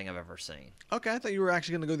baffling thing I've ever seen. Okay, I thought you were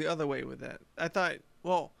actually going to go the other way with it. I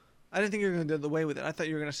didn't think you were going to go the way with it. I thought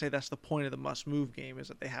you were going to say that's the point of the must-move game, is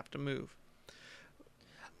that they have to move.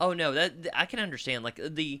 Oh no, that I can understand.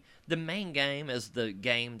 The main game is the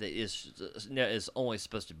game that is always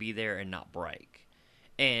supposed to be there and not break,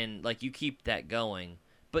 and you keep that going.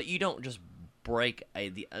 But you don't just break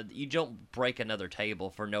you don't break another table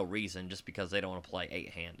for no reason just because they don't want to play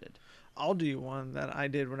 8-handed. I'll do you one that I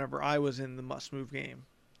did whenever I was in the must-move game.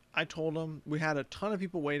 I told them we had a ton of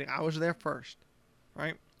people waiting. I was there first,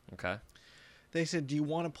 right? Okay. They said, "Do you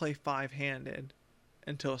want to play 5-handed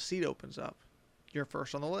until a seat opens up? You're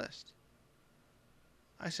first on the list."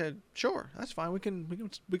 I said, "Sure, that's fine. We can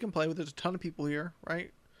play with. There's a ton of people here,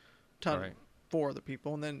 right? Right. 4 other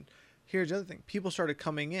people." And then here's the other thing: people started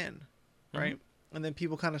coming in, right? Mm-hmm. And then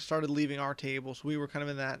people kind of started leaving our table, so we were kind of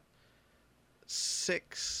in that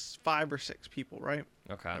 5 or 6 people, right?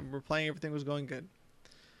 Okay. And we're playing. Everything was going good.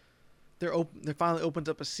 There finally opens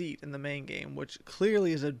up a seat in the main game, which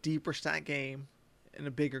clearly is a deeper stat game and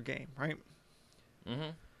a bigger game, right?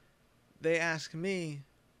 Mm-hmm. They ask me,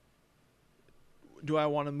 do I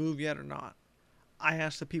want to move yet or not? I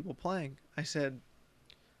asked the people playing. I said,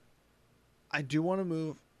 I do want to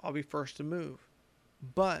move. I'll be first to move.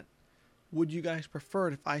 But would you guys prefer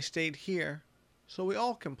it if I stayed here so we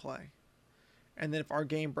all can play? And then if our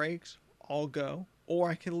game breaks, I'll go. Or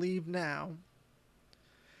I can leave now.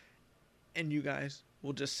 and you guys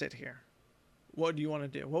will just sit here. What do you want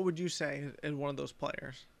to do? What would you say as one of those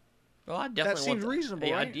players? Well, I definitely seems reasonable,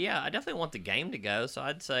 yeah, right? Yeah, I definitely want the game to go. So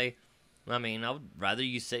I'd say, I mean, I would rather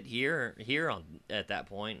you sit here at that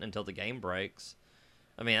point until the game breaks.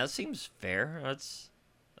 I mean, that seems fair.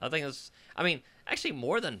 I think that's, I mean, actually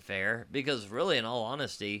more than fair, because really, in all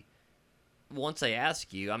honesty, once they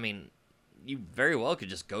ask you, I mean, you very well could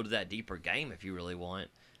just go to that deeper game if you really want.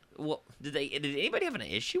 Well, did anybody have an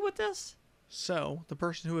issue with this? So the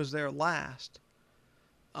person who was there last,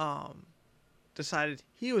 decided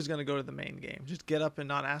he was going to go to the main game. Just get up and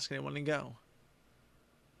not ask anyone and go.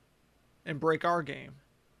 And break our game.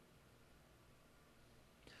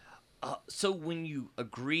 So when you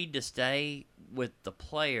agreed to stay with the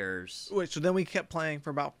players... Wait, so then we kept playing for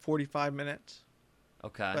about 45 minutes.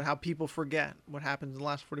 Okay. But how people forget what happens in the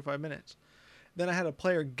last 45 minutes. Then I had a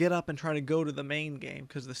player get up and try to go to the main game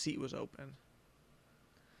because the seat was open.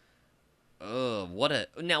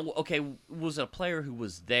 Now, okay, was it a player who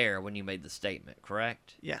was there when you made the statement,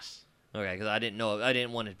 correct? Yes. Okay, because I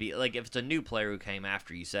didn't want it to be, like, if it's a new player who came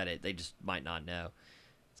after you said it, they just might not know.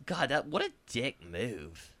 God, what a dick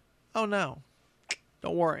move. Oh, no.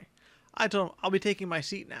 Don't worry. I told him, I'll be taking my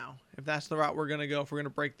seat now, if that's the route we're going to go, if we're going to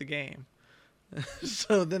break the game.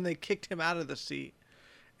 So then they kicked him out of the seat.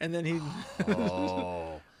 And then he...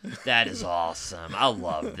 Oh, that is awesome. I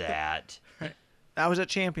love that. Right. That was at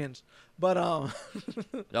Champions. But, Oh,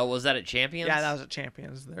 was that at Champions? Yeah, that was at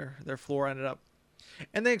Champions. Their floor ended up...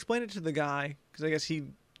 And they explained it to the guy, because I guess he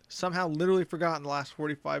somehow literally forgot in the last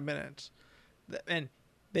 45 minutes. And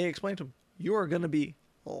they explained to him, you are going to be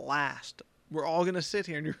last. We're all going to sit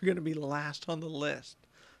here, and you're going to be last on the list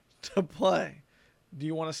to play. Do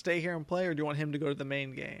you want to stay here and play, or do you want him to go to the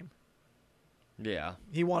main game? Yeah.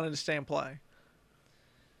 He wanted to stay and play.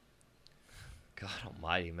 God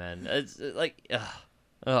almighty, man. It's like,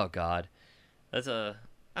 oh God.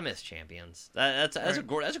 I miss Champions. That's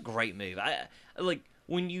a great move. I like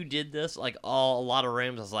when you did this, like a lot of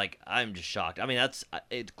rooms. I was like, I'm just shocked. I mean,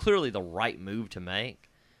 it's clearly the right move to make,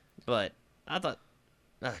 but I thought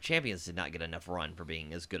Champions did not get enough run for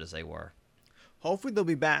being as good as they were. Hopefully they'll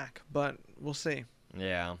be back, but we'll see.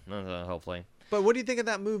 Yeah, hopefully. But what do you think of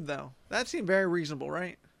that move, though? That seemed very reasonable,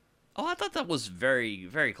 right? Oh, I thought that was very,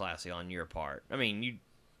 very classy on your part. I mean, you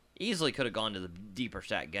easily could have gone to the deeper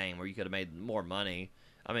stack game where you could have made more money.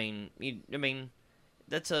 I mean,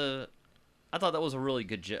 I thought that was a really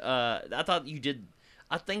good I thought you did.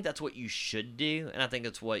 I think that's what you should do, and I think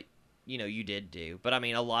it's what you did do. But I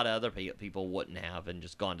mean, a lot of other people wouldn't have and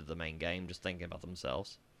just gone to the main game, just thinking about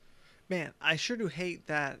themselves. Man, I sure do hate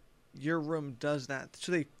that your room does that.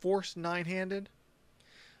 So they force 9-handed?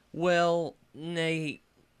 Well, Nate,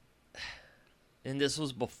 and this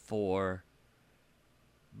was before,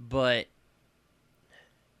 but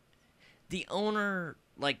the owner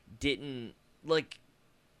didn't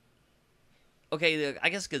okay, I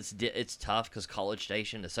guess it's tough because College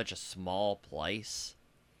Station is such a small place,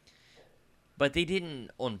 but they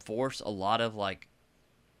didn't enforce a lot of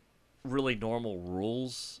really normal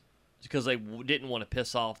rules because they didn't want to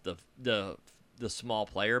piss off the small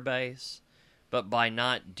player base. But by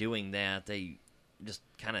not doing that, they just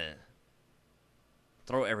kind of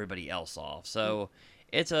throw everybody else off. So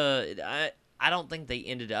it's I don't think they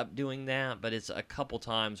ended up doing that, but it's a couple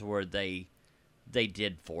times where they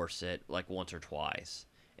did force it once or twice.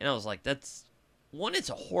 And I was like, it's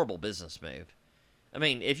a horrible business move. I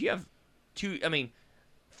mean, if you have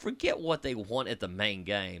forget what they want at the main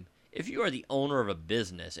game. If you are the owner of a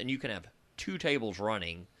business and you can have 2 tables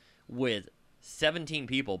running with 17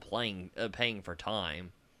 people paying for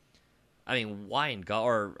time, I mean, why in God,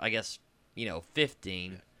 or I guess,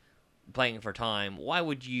 15 playing for time, why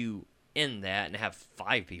would you end that and have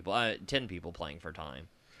 10 people playing for time?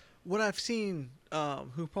 What I've seen,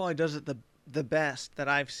 who probably does it the best that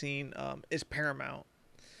I've seen, is Paramount.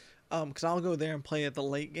 Because I'll go there and play at the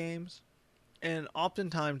late games, and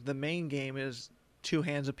oftentimes the main game is 2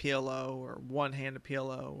 hands of PLO or 1 hand of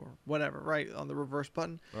PLO or whatever, right, on the reverse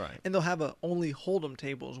button. Right. And they'll have a only hold'em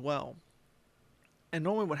table as well. And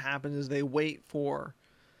normally what happens is they wait for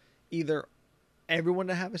either everyone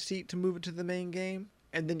to have a seat to move it to the main game,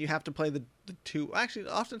 and then you have to play the 2. Actually,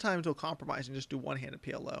 oftentimes they'll compromise and just do 1 hand of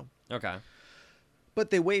PLO. Okay.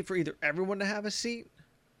 But they wait for either everyone to have a seat,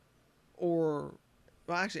 or,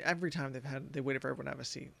 well, actually, every time they waited for everyone to have a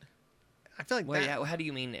seat. I feel like Wait, how do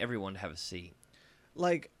you mean everyone to have a seat?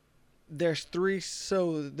 There's 3,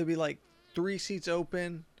 so there'd be 3 seats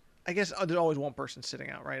open. I guess there's always one person sitting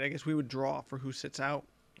out, right? I guess we would draw for who sits out.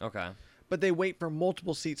 Okay. But they wait for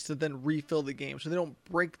multiple seats to then refill the game. So they don't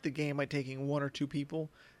break the game by taking 1 or 2 people.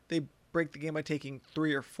 They break the game by taking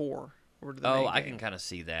 3 or 4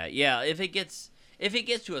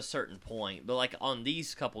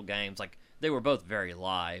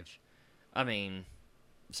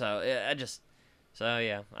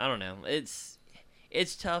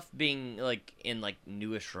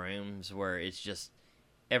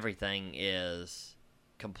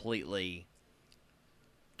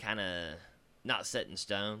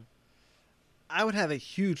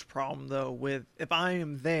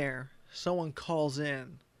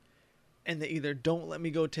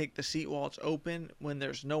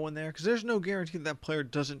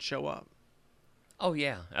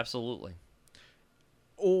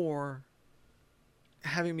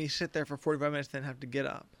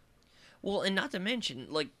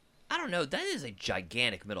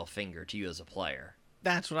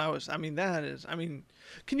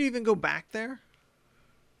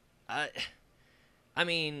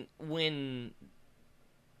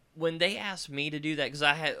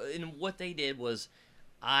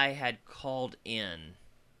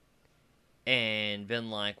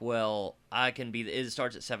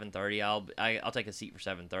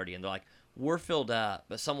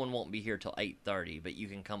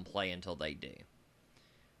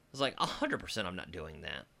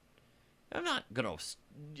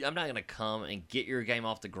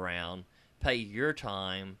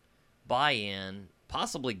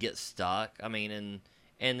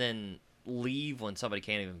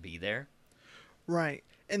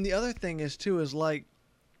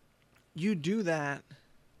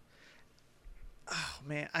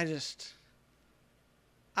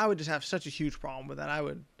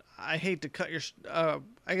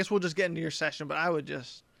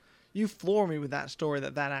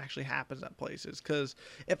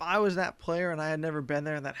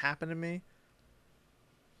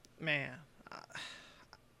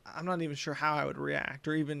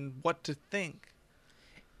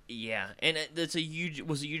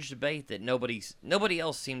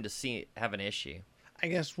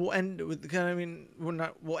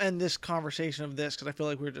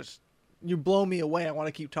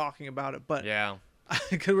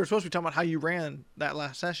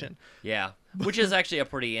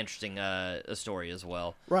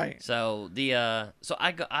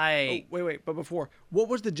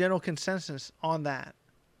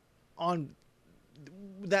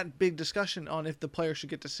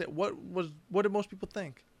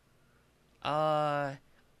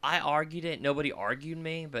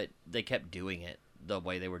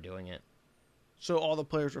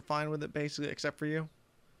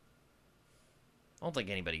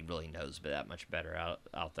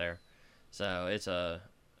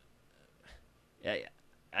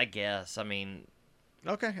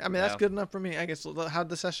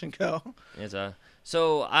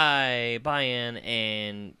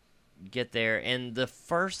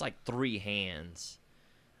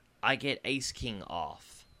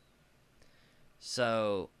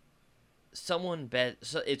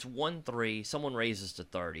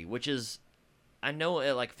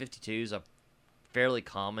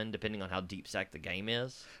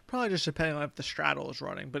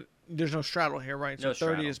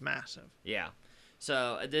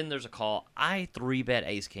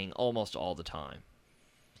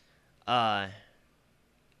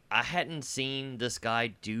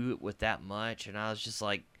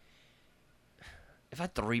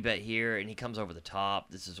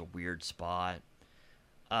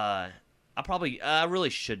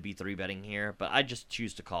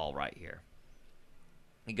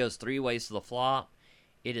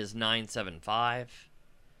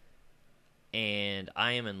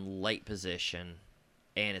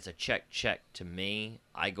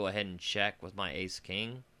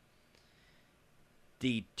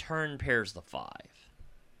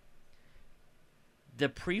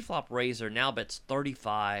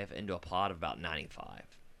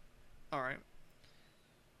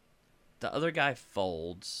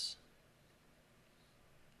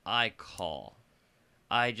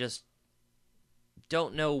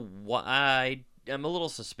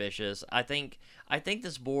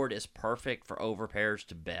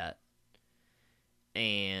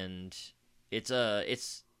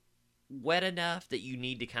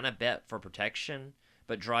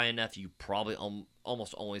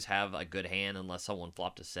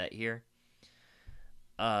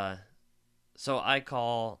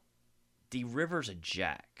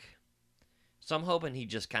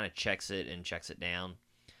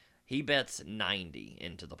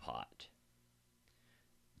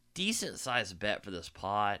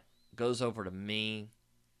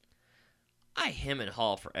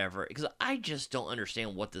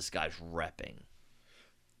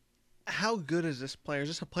 How good is this player? Is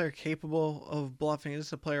this a player capable of bluffing? Is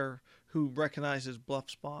this a player who recognizes bluff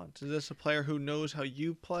spots? Is this a player who knows how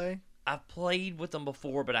you play? I've played with him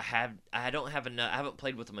before, but I don't have enough. I haven't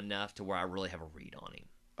played with him enough to where I really have a read on him.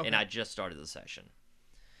 Okay. And I just started the session.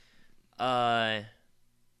 But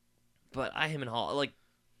him and Hall, like,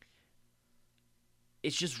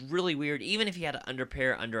 it's just really weird. Even if he had an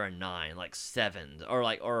underpair under a 9, like 7s or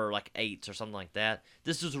like 8s or something like that,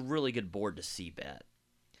 this is a really good board to c-bet.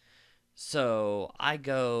 So I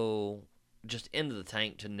go just into the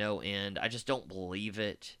tank to no end. I just don't believe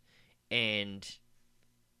it. And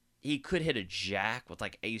he could hit a jack with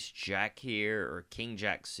like ace jack here or king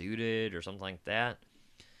jack suited or something like that.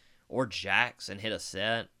 Or jacks and hit a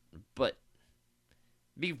set. But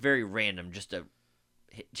be very random just to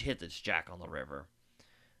hit this jack on the river.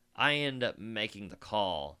 I end up making the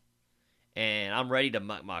call. And I'm ready to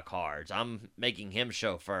muck my cards. I'm making him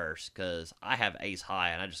show first because I have ace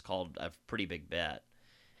high and I just called a pretty big bet.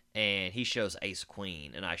 And he shows ace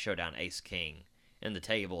queen and I show down ace king. And the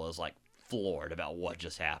table is like floored about what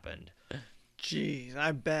just happened. Jeez,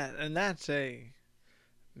 I bet. And that's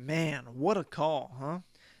man, what a call, huh?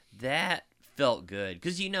 That felt good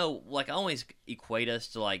because like I always equate us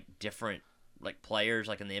to like different like players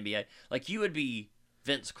like in the NBA. Like you would be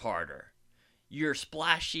Vince Carter. You're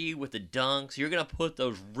splashy with the dunks. You're going to put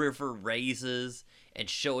those river raises and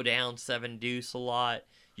show down 7 deuce a lot.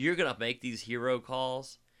 You're going to make these hero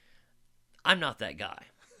calls. I'm not that guy.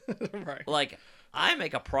 Right. Like, I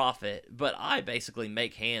make a profit, but I basically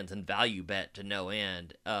make hands and value bet to no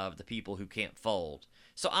end of the people who can't fold.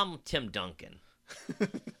 So I'm Tim Duncan.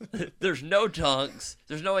 There's no dunks.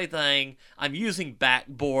 There's no anything. I'm using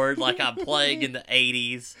backboard like I'm playing in the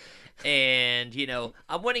 80s. And,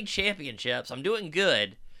 I'm winning championships. I'm doing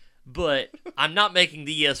good, but I'm not making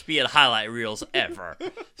the ESPN highlight reels ever.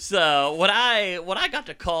 So when I got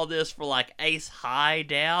to call this for like ace high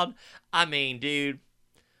down, I mean, dude,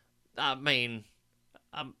 I don't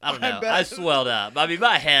know. I swelled up. I mean,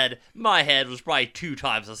 my head was probably 2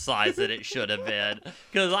 times the size that it should have been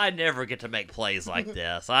because I never get to make plays like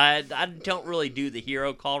this. I don't really do the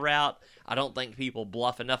hero call route. I don't think people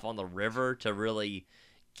bluff enough on the river to really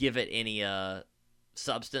give it any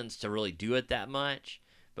substance to really do it that much.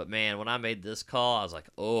 But man, when I made this call, I was like,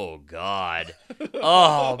 oh god,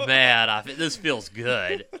 oh man, this feels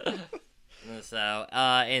good. So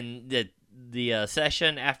and the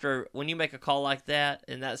session after, when you make a call like that,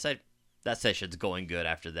 and that session's going good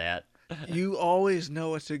after that. You always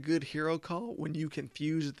know it's a good hero call when you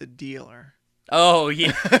confuse the dealer. Oh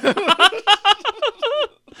yeah.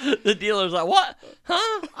 The dealer's like, what?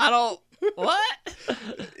 Huh? I don't. What?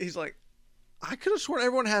 He's like, I could have sworn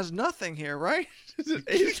everyone has nothing here, right? Is it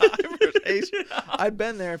ace high versus ace? I've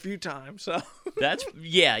been there a few times, so.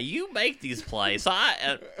 You make these plays.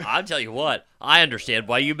 I'll tell you what, I understand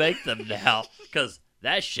why you make them now, because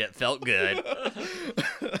that shit felt good.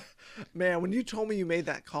 Man, when you told me you made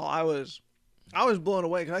that call, I was blown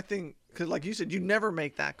away, because like you said, you never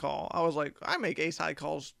make that call. I was like, I make ace high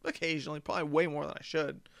calls occasionally, probably way more than I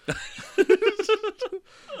should.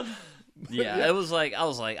 Yeah, it was like I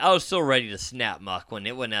was so ready to snap muck when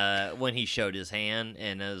he showed his hand,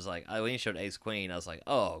 and it was like when he showed ace queen, I was like,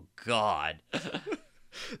 oh god.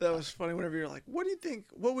 That was funny. Whenever you're like, what do you think?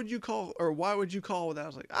 What would you call, or why would you call with that? I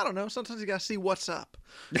was like, I don't know. Sometimes you gotta see what's up.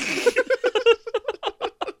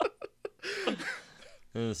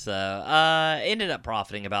 So ended up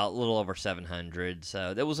profiting about a little over 700.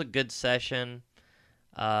 So that was a good session.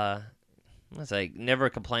 Let's say never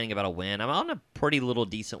complaining about a win. I'm on a pretty little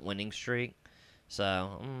decent winning streak,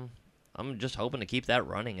 so I'm just hoping to keep that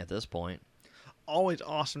running at this point. Always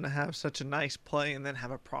awesome to have such a nice play and then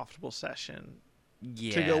have a profitable session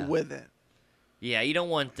Yeah. to go with it. Yeah, you don't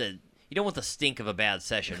want the stink of a bad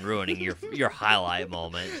session ruining your highlight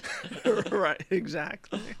moment. Right,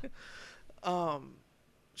 exactly. So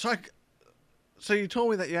you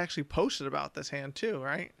told me that you actually posted about this hand too,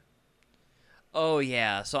 right? Oh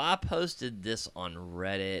yeah, so I posted this on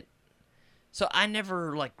Reddit. So I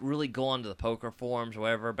never like really go onto the poker forums or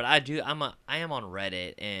whatever, but I am on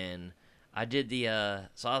Reddit, and I did I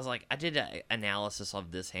did an analysis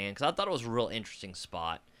of this hand because I thought it was a real interesting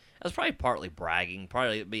spot. I was probably partly bragging,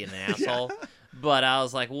 probably being an asshole, but I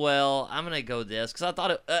was like, well, I'm gonna go this because I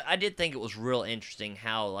thought I did think it was real interesting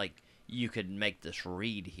how like you could make this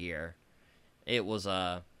read here. It was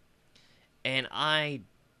and I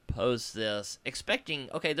post this expecting,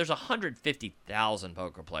 okay, there's 150,000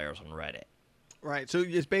 poker players on Reddit. Right. So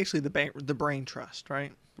it's basically the brain trust,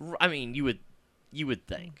 right? I mean, you would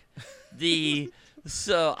think.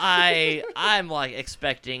 So I'm like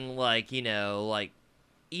expecting like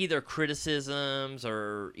either criticisms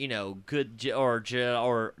or good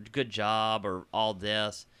or good job or all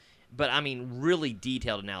this, but I mean really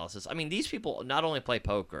detailed analysis. I mean, these people not only play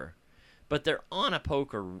poker, but they're on a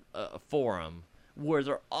poker forum where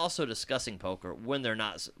they're also discussing poker when they're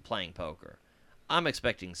not playing poker. I'm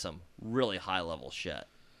expecting some really high level shit.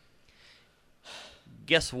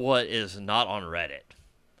 Guess what is not on Reddit?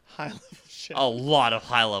 High level shit. A lot of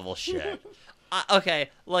high level shit.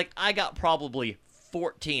 I got probably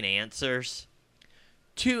 14 answers.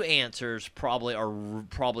 2 answers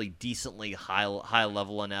probably decently high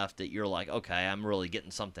level enough that you're like, okay, I'm really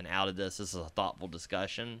getting something out of this. This is a thoughtful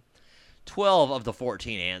discussion. 12 of the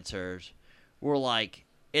 14 answers were like,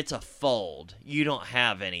 it's a fold. You don't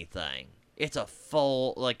have anything. It's a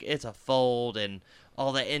fold, and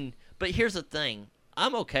all that. But here's the thing.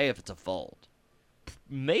 I'm okay if it's a fold.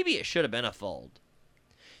 Maybe it should have been a fold.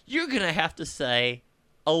 You're going to have to say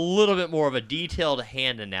a little bit more of a detailed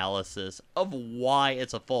hand analysis of why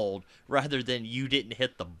it's a fold rather than you didn't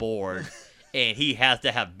hit the board and he has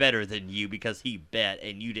to have better than you because he bet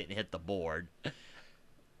and you didn't hit the board.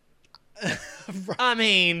 I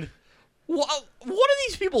mean, what are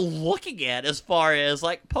these people looking at as far as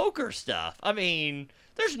like poker stuff? I mean,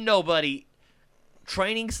 there's nobody,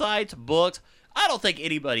 training sites, books. I don't think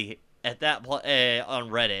anybody at that on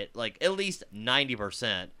Reddit, like at least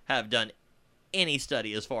 90%, have done any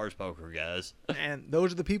study as far as poker goes. And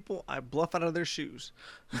those are the people I bluff out of their shoes.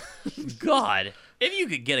 God, if you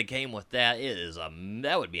could get a game with that,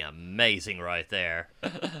 that would be amazing right there.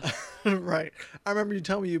 Right. I remember you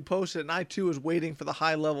telling me you posted, and I too was waiting for the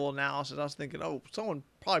high level analysis. I was thinking, oh, someone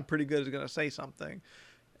probably pretty good is going to say something.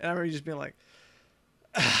 And I remember you just being like,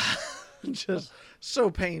 just so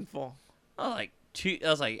painful.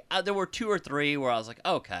 There were 2 or 3 where I was like,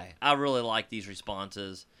 okay, I really like these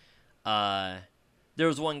responses. There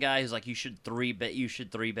was one guy who's like, you should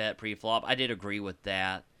 3-bet pre-flop. I did agree with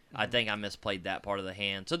that. I think I misplayed that part of the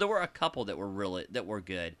hand. So there were a couple that were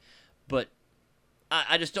good, but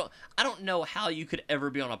I don't know how you could ever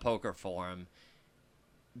be on a poker forum,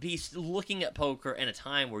 be looking at poker in a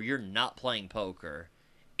time where you're not playing poker,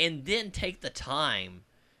 and then take the time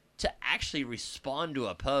to actually respond to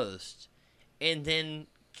a post, and then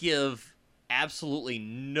give absolutely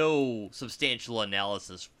no substantial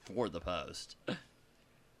analysis for the post.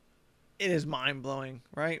 It is mind-blowing,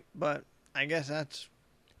 right? But I guess that's...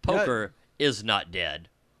 Poker is not dead.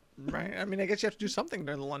 Right? I mean, I guess you have to do something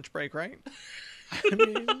during the lunch break, right? I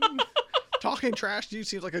mean, talking trash to you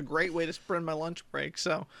seems like a great way to spend my lunch break.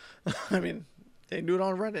 So, I mean, they do it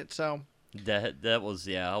on Reddit, so... That was,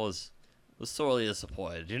 I was sorely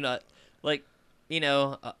disappointed. Do not,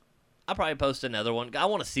 I'll probably post another one. I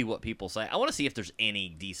want to see what people say. I want to see if there's any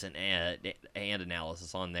decent hand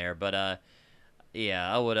analysis on there. But,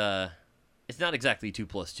 I would, it's not exactly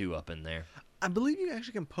 2+2 up in there. I believe you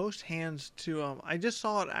actually can post hands to, I just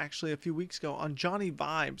saw it actually a few weeks ago on Johnny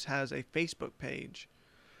Vibes has a Facebook page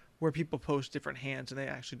where people post different hands and they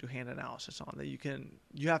actually do hand analysis on that.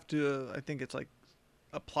 You have to, I think it's like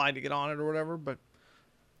apply to get on it or whatever, but.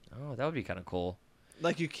 Oh, that would be kind of cool.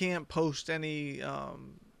 Like you can't post any,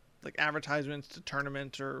 like advertisements to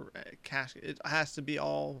tournaments or cash. It has to be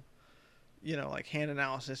all, like hand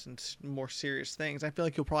analysis and more serious things. I feel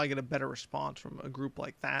like you'll probably get a better response from a group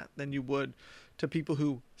like that than you would to people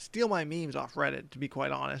who steal my memes off Reddit, to be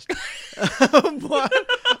quite honest. But,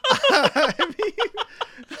 I mean,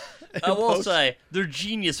 I will say they're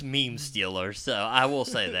genius meme stealers, so I will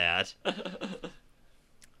say that.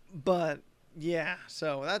 But yeah,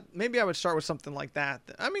 so that maybe I would start with something like that.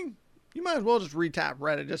 I mean, you might as well just retap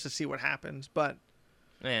Reddit just to see what happens. But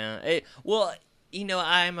yeah,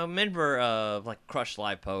 I'm a member of like Crush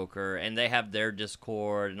Live Poker, and they have their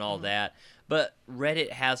Discord and all that. But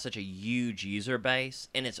Reddit has such a huge user base,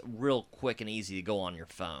 and it's real quick and easy to go on your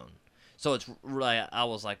phone. So it's really, I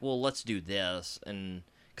was like, well, let's do this, and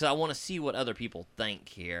because I want to see what other people think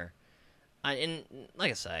here. And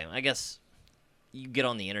like I say, I guess you get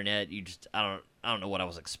on the internet, I don't know what I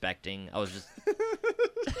was expecting. I was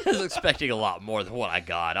expecting a lot more than what I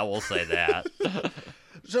got. I will say that.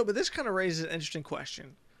 So, but this kind of raises an interesting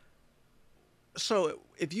question. So,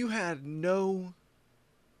 if you had no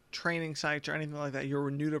training sites or anything like that, you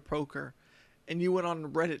were new to poker, and you went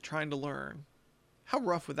on Reddit trying to learn, how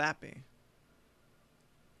rough would that be?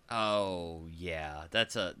 Oh, yeah.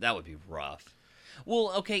 That would be rough.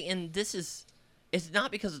 Well, okay, and it's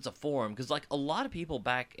not because it's a forum, because like a lot of people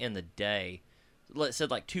back in the day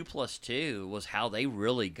said like 2+2 was how they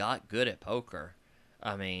really got good at poker.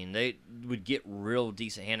 I mean, they would get real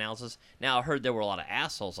decent hand analysis. Now, I heard there were a lot of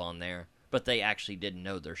assholes on there, but they actually didn't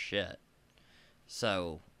know their shit.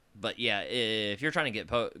 So, But yeah, if you're trying to get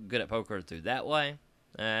good at poker through that way,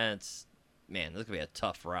 this could be a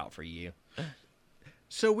tough route for you.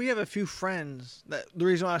 So we have a few friends that the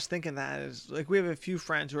reason why I was thinking that is like we have a few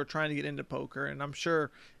friends who are trying to get into poker, and I'm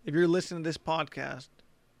sure if you're listening to this podcast,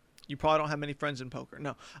 you probably don't have many friends in poker.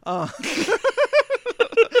 No, no.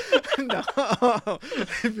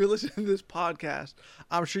 If you're listening to this podcast,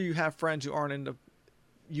 I'm sure you have friends who aren't into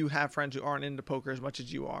poker as much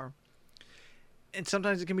as you are, and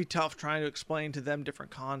sometimes it can be tough trying to explain to them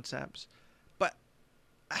different concepts. But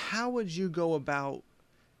how would you go about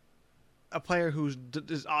a player who's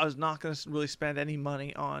is not going to really spend any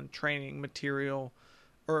money on training material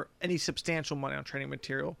or any substantial money on training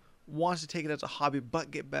material, wants to take it as a hobby but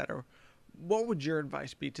get better? What would your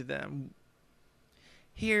advice be to them?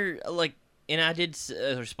 Here, and I did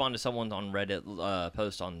respond to someone on Reddit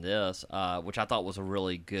post on this, which I thought was a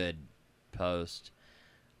really good post.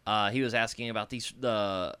 He was asking about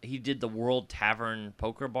he did the World Tavern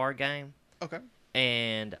Poker Bar game. Okay.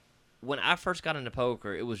 And when I first got into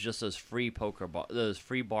poker, it was just those free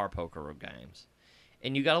bar poker games.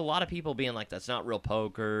 And you got a lot of people being like, that's not real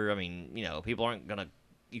poker. I mean, people aren't going to,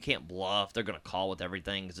 you can't bluff. They're going to call with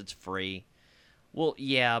everything because it's free. Well,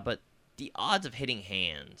 yeah, but the odds of hitting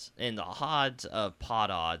hands and the odds of pot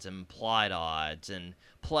odds and implied odds and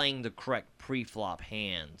playing the correct pre-flop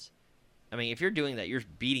hands. I mean, if you're doing that, you're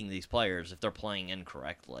beating these players if they're playing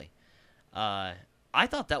incorrectly. I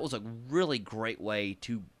thought that was a really great way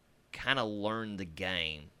to kind of learn the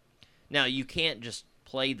game. Now, you can't just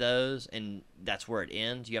play those and that's where it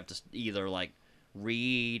ends. You have to either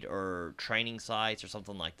read or training sites or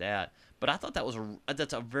something like that. But I thought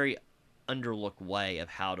that's a very underlooked way of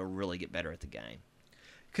how to really get better at the game.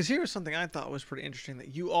 Because here was something I thought was pretty interesting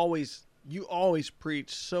that you always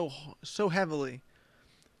preach so heavily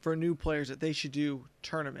for new players that they should do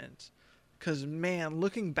tournaments. Because man,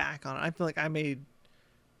 looking back on it, I feel like I made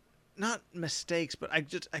not mistakes, but I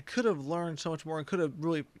could have learned so much more and could have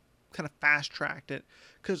really kind of fast tracked it.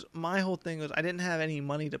 Because my whole thing was I didn't have any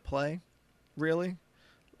money to play, really,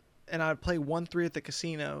 and I'd play 1-3 at the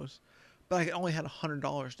casinos, but I only had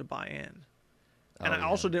 $100 to buy in, and I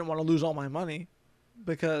also didn't want to lose all my money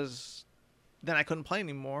because then I couldn't play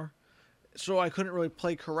anymore. So I couldn't really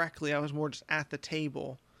play correctly. I was more just at the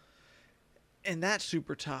table, and that's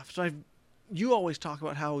super tough. So you always talk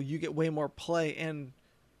about how you get way more play and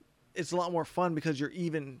it's a lot more fun because you're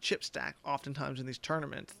even chip stack oftentimes in these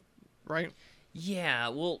tournaments, right? Yeah,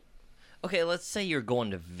 well, okay, let's say you're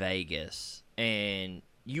going to Vegas and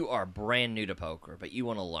you are brand new to poker, but you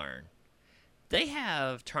want to learn. They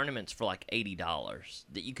have tournaments for $80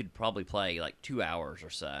 that you could probably play 2 hours or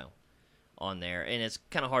so on there, and it's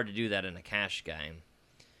kind of hard to do that in a cash game.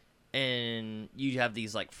 And you have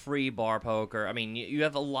these free bar poker. I mean, you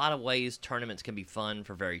have a lot of ways tournaments can be fun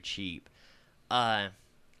for very cheap.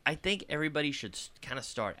 I think everybody should kind of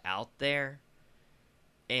start out there,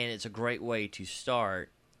 and it's a great way to start.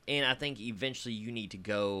 And I think eventually you need to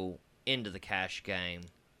go into the cash game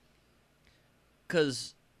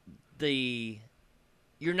because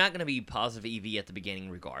you're not going to be positive EV at the beginning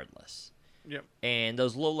regardless. Yep. And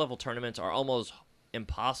those low-level tournaments are almost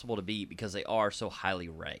impossible to beat because they are so highly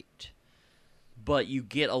ranked. But you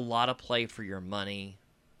get a lot of play for your money,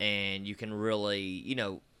 and you can really,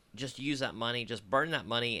 just use that money, just burn that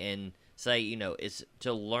money and say, it's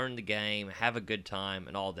to learn the game, have a good time,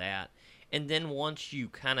 and all that. And then once you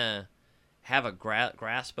kind of have a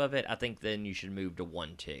grasp of it, I think then you should move to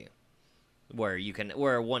 1-2, where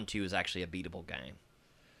 1-2 is actually a beatable game.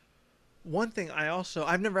 One thing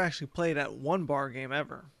I've never actually played at one bar game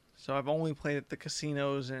ever. So I've only played at the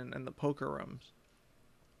casinos and the poker rooms.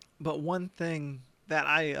 But one thing that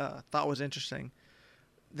I thought was interesting,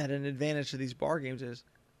 that an advantage to these bar games is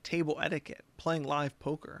table etiquette, playing live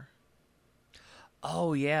poker.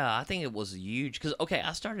 Oh, yeah. I think it was huge. Because, okay,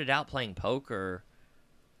 I started out playing poker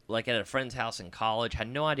at a friend's house in college. Had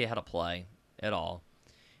no idea how to play at all.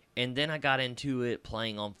 And then I got into it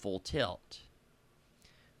playing on Full Tilt.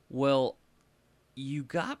 Well, you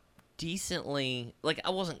got decently... I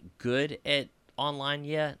wasn't good at online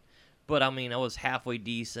yet. But, I mean, I was halfway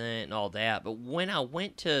decent and all that. But when I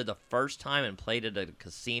went to the first time and played at a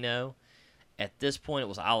casino... At this point, it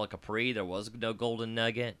was a la Capri. There was no Golden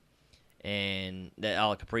Nugget. And that a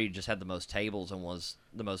la Capri just had the most tables and was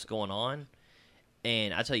the most going on.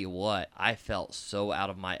 And I tell you what, I felt so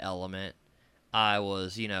out of my element. I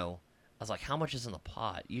was, I was like, how much is in the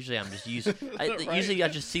pot? Usually I'm just using... Right. Usually I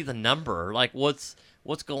just see the number. What's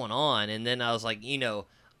going on? And then I was like, it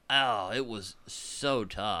was so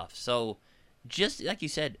tough. So just like you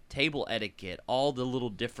said, table etiquette, all the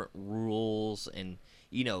little different rules and...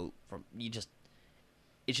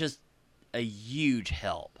 it's just a huge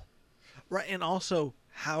help. Right, and also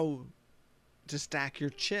how to stack your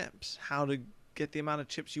chips, how to get the amount of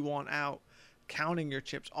chips you want out, counting your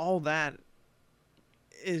chips, all that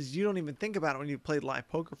is, you don't even think about it when you've played live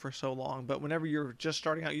poker for so long. But whenever you're just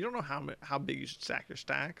starting out, you don't know how big you should stack your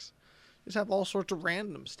stacks. You just have all sorts of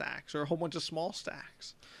random stacks or a whole bunch of small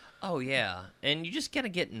stacks. Oh yeah, and you just gotta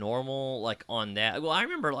get normal like on that. Well, I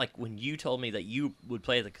remember like when you told me that you would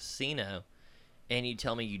play at the casino, and you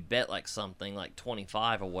tell me you'd bet like something like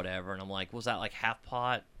 25 or whatever, and I'm like, was that like half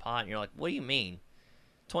pot? And you're like, what do you mean?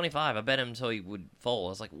 25? I bet him until he would fold. I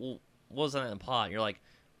was like, well, what was that in pot? And you're like,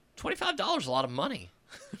 $25 is a lot of money.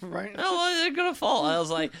 Right? Oh, well, they're gonna fall. I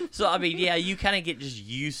was like, so I mean, yeah, you kind of get just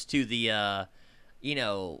used to the, you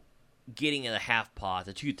know, getting a half pot,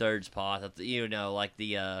 the 2/3 pot, you know, like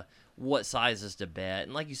the what sizes to bet,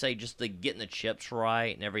 and like you say, just the getting the chips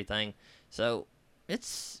right and everything. So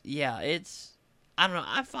it's I don't know.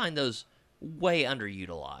 I find those way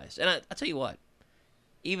underutilized, and I tell you what,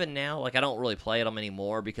 even now, like I don't really play them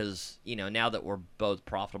anymore because you know now that we're both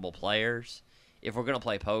profitable players, if we're gonna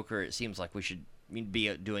play poker, it seems like we should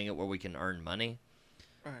be doing it where we can earn money.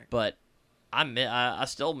 Right. But I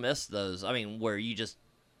still miss those. I mean, where you just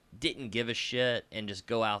didn't give a shit and just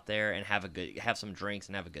go out there and have some drinks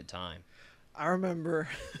and have a good time. I remember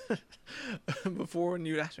before when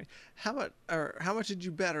you'd ask me how much did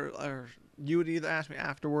you bet, or you would either ask me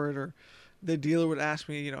afterward or the dealer would ask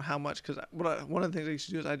me, you know, how much, because one of the things I used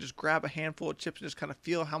to do is I just grab a handful of chips and just kind of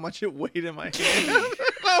feel how much it weighed in my hand.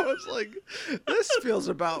 I was like, this feels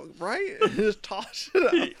about right, and just toss it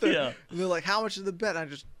out there. Yeah. And they're like, how much is the bet? I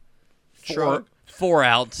just 4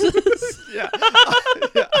 ounces. yeah,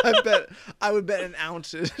 I would bet in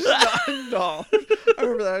ounces, not in dollars. I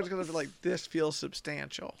remember that I was gonna be like, this feels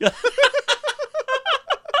substantial.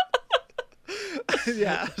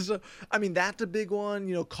 Yeah, so I mean that's a big one.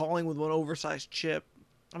 You know, calling with one oversized chip.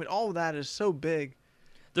 I mean, all of that is so big.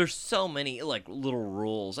 There's so many like little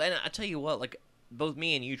rules, and I tell you what, like both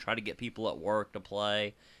me and you try to get people at work to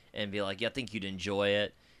play and be like, yeah, I think you'd enjoy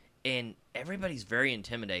it, and everybody's very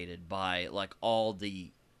intimidated by like all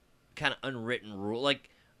the kind of unwritten rule, like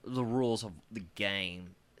the rules of the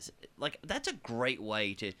game. Like that's a great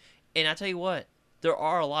way to, and I tell you what, there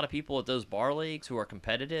are a lot of people at those bar leagues who are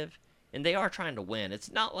competitive, and they are trying to win.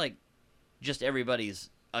 It's not like just everybody's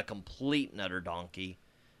a complete nutter donkey.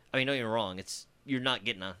 I mean, don't get me wrong. You're not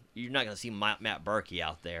gonna see Matt Berkey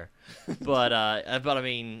out there, but I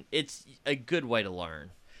mean, it's a good way to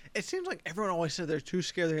learn. It seems like everyone always said they're too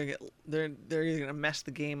scared. They're either gonna mess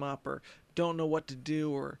the game up or don't know what to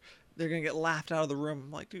do, or they're gonna get laughed out of the room.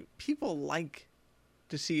 I'm like, dude, people like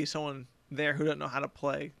to see someone there who doesn't know how to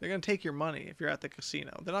play. They're gonna take your money if you're at the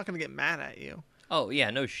casino. They're not gonna get mad at you. Oh yeah,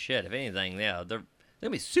 no shit. If anything, yeah, they're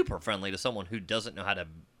gonna be super friendly to someone who doesn't know how to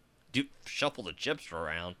shuffle the chips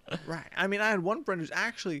around. Right. I mean, I had one friend who's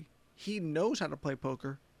actually, he knows how to play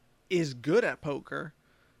poker, is good at poker,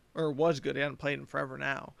 or was good. He hadn't played in forever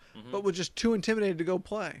now, but was just too intimidated to go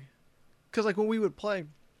play. Because like when we would play,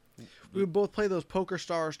 we would both play those Poker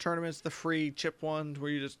Stars tournaments, the free chip ones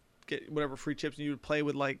where you just get whatever free chips and you would play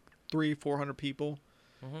with like 300-400 people.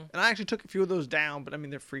 And I actually took a few of those down, but I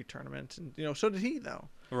mean, they're free tournaments, and you know, so did he though.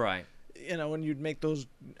 Right. You know, and you'd make those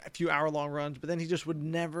a few hour-long runs, but then he just would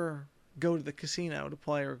never go to the casino to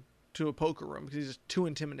play or to a poker room because he's just too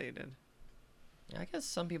intimidated. I guess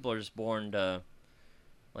some people are just born to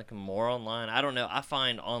like more online. I don't know. I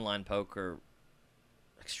find online poker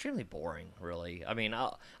extremely boring, really. I mean,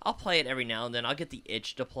 I'll play it every now and then. I'll get the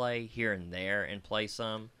itch to play here and there and play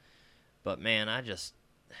some, but man,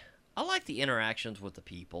 I like the interactions with the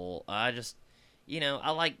people. You know, I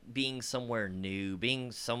like being somewhere new,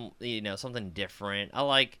 being something different. I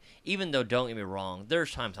like, even though, don't get me wrong,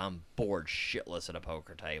 there's times I'm bored shitless at a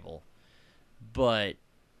poker table. But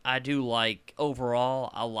I do like, overall,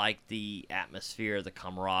 I like the atmosphere, the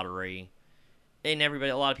camaraderie. And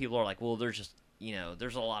a lot of people are like, well, there's just, you know,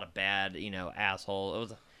 there's a lot of bad, you know, asshole.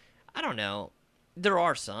 I don't know. There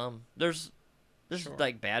are some. There's Sure.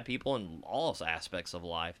 like bad people in all aspects of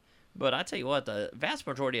life. But I tell you what, the vast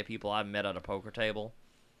majority of people I've met at a poker table,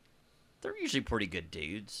 they're usually pretty good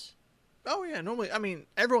dudes. Oh yeah, normally, I mean,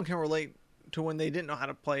 everyone can relate to when they didn't know how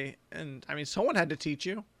to play, and I mean, someone had to teach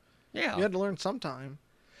you. Yeah. You had to learn sometime.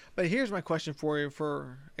 But here's my question for you.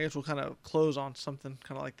 I guess we'll kind of close on something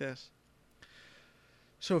kind of like this.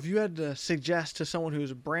 So if you had to suggest to someone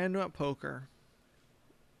who's brand new at poker,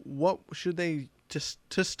 what should they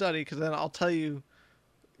to study? Because then I'll tell you.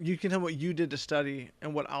 You can tell what you did to study,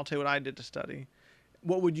 and I'll tell you what I did to study.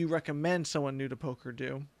 What would you recommend someone new to poker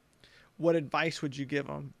do? What advice would you give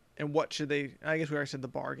them? And what should they? I guess we already said the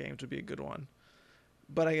bar games would be a good one.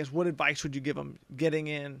 But I guess what advice would you give them getting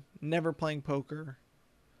in, never playing poker,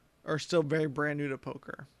 or still very brand new to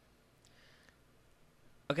poker?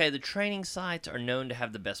 Okay, the training sites are known to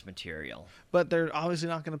have the best material. But they're obviously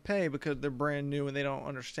not going to pay because they're brand new and they don't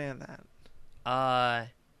understand that. I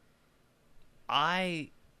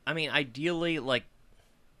mean, ideally, like,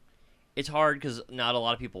 it's hard because not a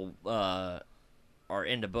lot of people are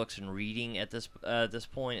into books and reading at this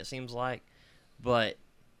point. It seems like, but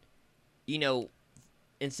you know,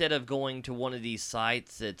 instead of going to one of these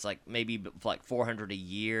sites, it's like maybe like $400 a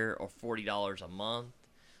year or $40 a month.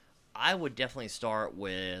 I would definitely start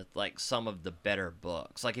with like some of the better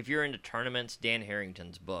books. Like if you're into tournaments, Dan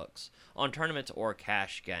Harrington's books on tournaments or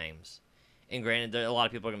cash games. And granted, a lot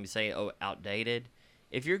of people are going to be saying, "Oh, outdated."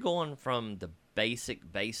 If you're going from the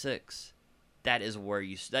basics, that is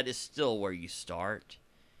still where you start,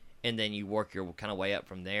 and then you work your kind of way up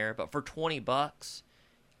from there. But for $20,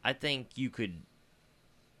 I think you could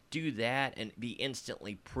do that and be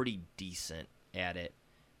instantly pretty decent at it.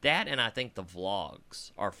 That, and I think the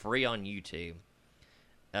vlogs are free on YouTube.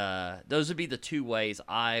 Those would be the two ways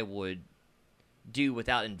I would do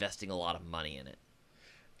without investing a lot of money in it.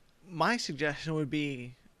 My suggestion would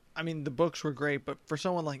be, I mean, the books were great, but for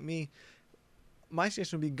someone like me, my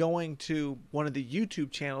suggestion would be going to one of the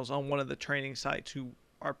YouTube channels on one of the training sites who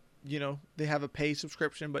are, they have a paid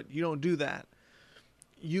subscription, but you don't do that.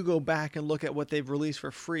 You go back and look at what they've released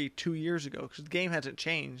for free 2 years ago, because the game hasn't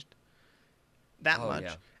changed that much.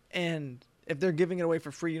 Yeah. And if they're giving it away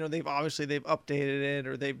for free, they've updated it,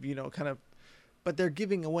 or they've, but they're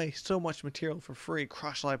giving away so much material for free.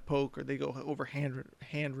 Crush Live Poker, they go over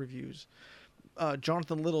hand reviews.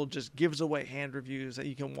 Jonathan Little just gives away hand reviews that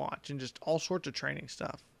you can watch, and just all sorts of training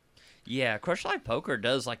stuff. Yeah, Crush Live Poker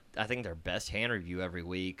does, like, I think their best hand review every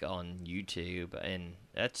week on YouTube, and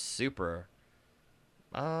that's super.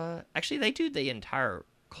 Actually, they do the entire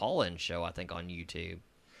call-in show, I think, on YouTube.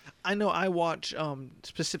 I know I watch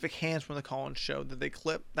specific hands from the call-in show that they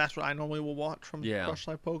clip. That's what I normally will watch from Crush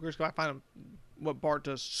Live Poker, because I find what Bart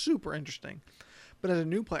does super interesting. But as a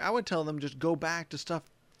new player, I would tell them just go back to stuff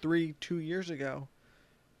 2 years ago.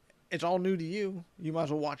 It's all new to you. You might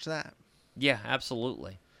as well watch that. Yeah,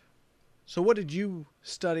 absolutely. So what did you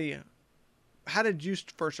study? How did you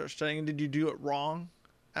first start studying, and did you do it wrong?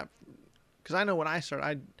 Because I know when I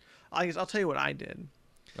started, I guess I'll tell you what I did.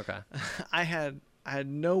 Okay. I had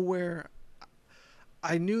nowhere.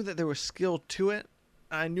 I knew that there was skill to it.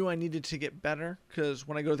 I knew I needed to get better, because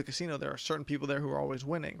when I go to the casino, there are certain people there who are always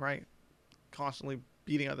winning, right? Constantly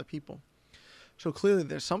beating other people. So clearly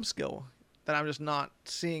there's some skill that I'm just not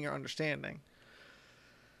seeing or understanding.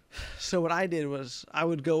 So what I did was I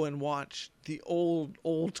would go and watch the old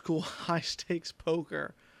school high stakes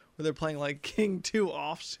poker where they're playing like King 2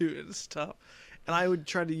 offsuit and stuff. And I would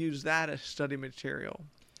try to use that as study material.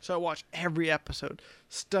 So I watch every episode,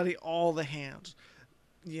 study all the hands.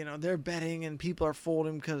 They're betting and people are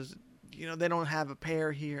folding because, they don't have a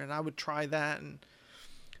pair here. And I would try that. And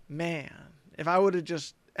man, if I would have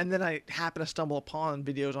just, and then I happened to stumble upon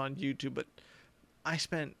videos on YouTube, but I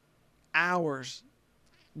spent hours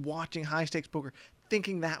watching high stakes poker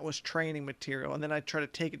thinking that was training material. And then I try to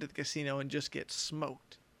take it to the casino and just get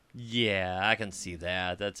smoked. Yeah, I can see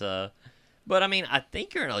that. But I mean, I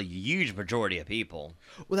think you're in a huge majority of people.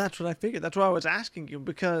 Well, that's what I figured. That's why I was asking you,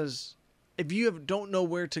 because if you don't know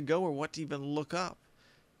where to go or what to even look up,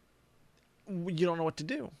 you don't know what to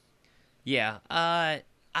do. Yeah,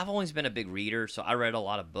 I've always been a big reader, so I read a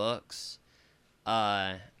lot of books.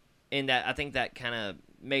 And that, I think that kind of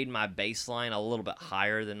made my baseline a little bit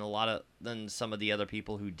higher than some of the other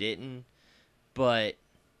people who didn't. But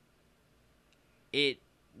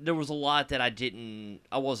there was a lot that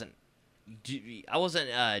I wasn't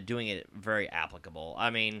doing it very applicable. I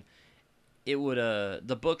mean,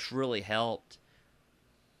 the books really helped,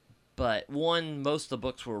 but most of the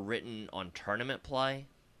books were written on tournament play.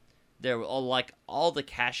 There were all the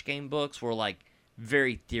cash game books were like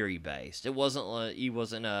very theory based. It wasn't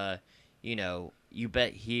you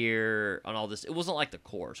bet here on all this. It wasn't like the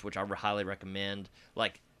course, which I highly recommend.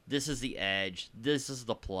 Like, this is the edge, this is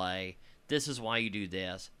the play, this is why you do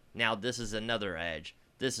this. Now this is another edge.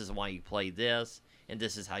 This is why you play this, and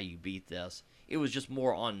this is how you beat this. It was just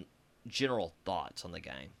more on general thoughts on the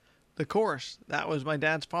game. The course, that was my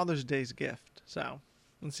dad's Father's Day's gift. So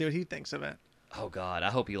let's see what he thinks of it. Oh God,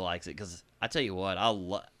 I hope he likes it, because I tell you what,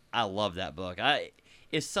 I love that book.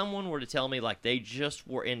 If someone were to tell me like they just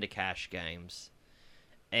were into cash games,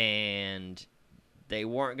 and they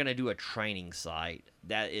weren't gonna do a training site,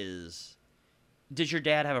 did your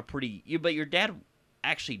dad have but your dad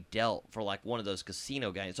actually dealt for like one of those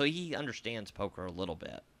casino games, so he understands poker a little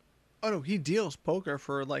bit. Oh no, he deals poker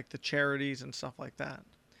for like the charities and stuff like that.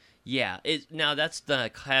 Yeah, now that's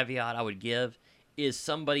the caveat I would give, is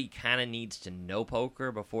somebody kind of needs to know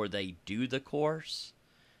poker before they do the course.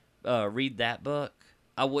 Read that book.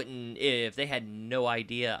 I wouldn't, if they had no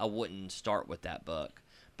idea, I wouldn't start with that book.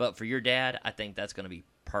 But for your dad, I think that's going to be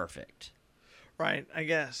perfect. Right, I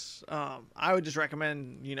guess. I would just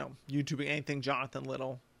recommend, YouTubing anything Jonathan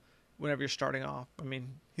Little whenever you're starting off. I mean,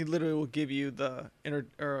 he literally will give you the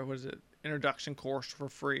introduction course for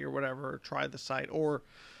free or whatever, or try the site, or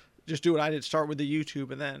just do what I did, start with the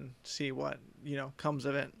YouTube and then see what, comes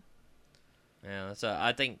of it. Yeah,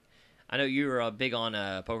 I know you're big on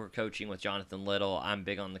poker coaching with Jonathan Little. I'm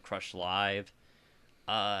big on the Crush Live.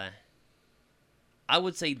 I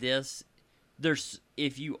would say this.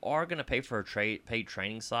 If you are going to pay for a paid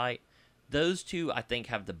training site, those two I think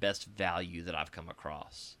have the best value that I've come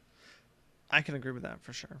across. I can agree with that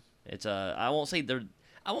for sure. It's I won't say they're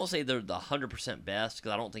the 100% best,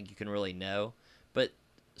 because I don't think you can really know, but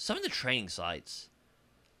some of the training sites,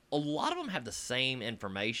 a lot of them have the same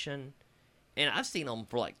information, and I've seen them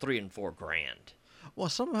for like $3,000 and $4,000. Well,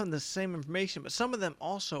 some of them have the same information, but some of them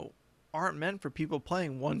also aren't meant for people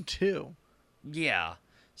playing 1-2. Yeah,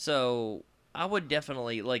 so I would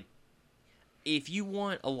definitely, like, if you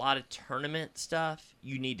want a lot of tournament stuff,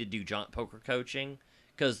 you need to do poker coaching,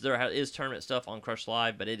 because there is tournament stuff on Crush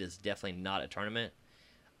Live, but it is definitely not a tournament.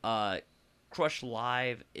 Crush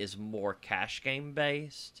Live is more cash game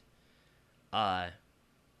based,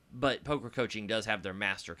 but poker coaching does have their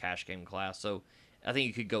master cash game class, so I think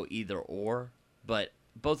you could go either or, but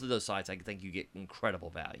both of those sites, I think you get incredible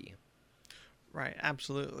value. Right,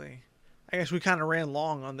 absolutely. I guess we kind of ran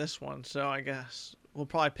long on this one, so I guess we'll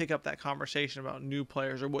probably pick up that conversation about new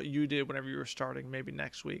players or what you did whenever you were starting maybe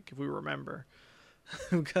next week, if we remember.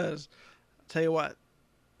 Because, I'll tell you what,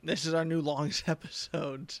 this is our new longest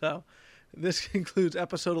episode, so this concludes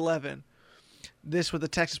episode 11. This with the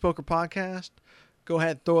Texas Poker Podcast. Go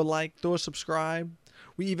ahead, throw a like, throw a subscribe.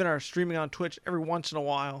 We even are streaming on Twitch every once in a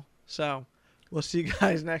while, so we'll see you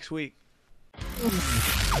guys next week.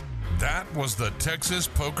 That was the Texas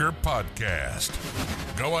Poker Podcast.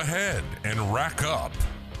 Go ahead and rack up,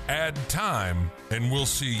 add time, and we'll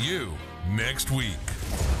see you next week.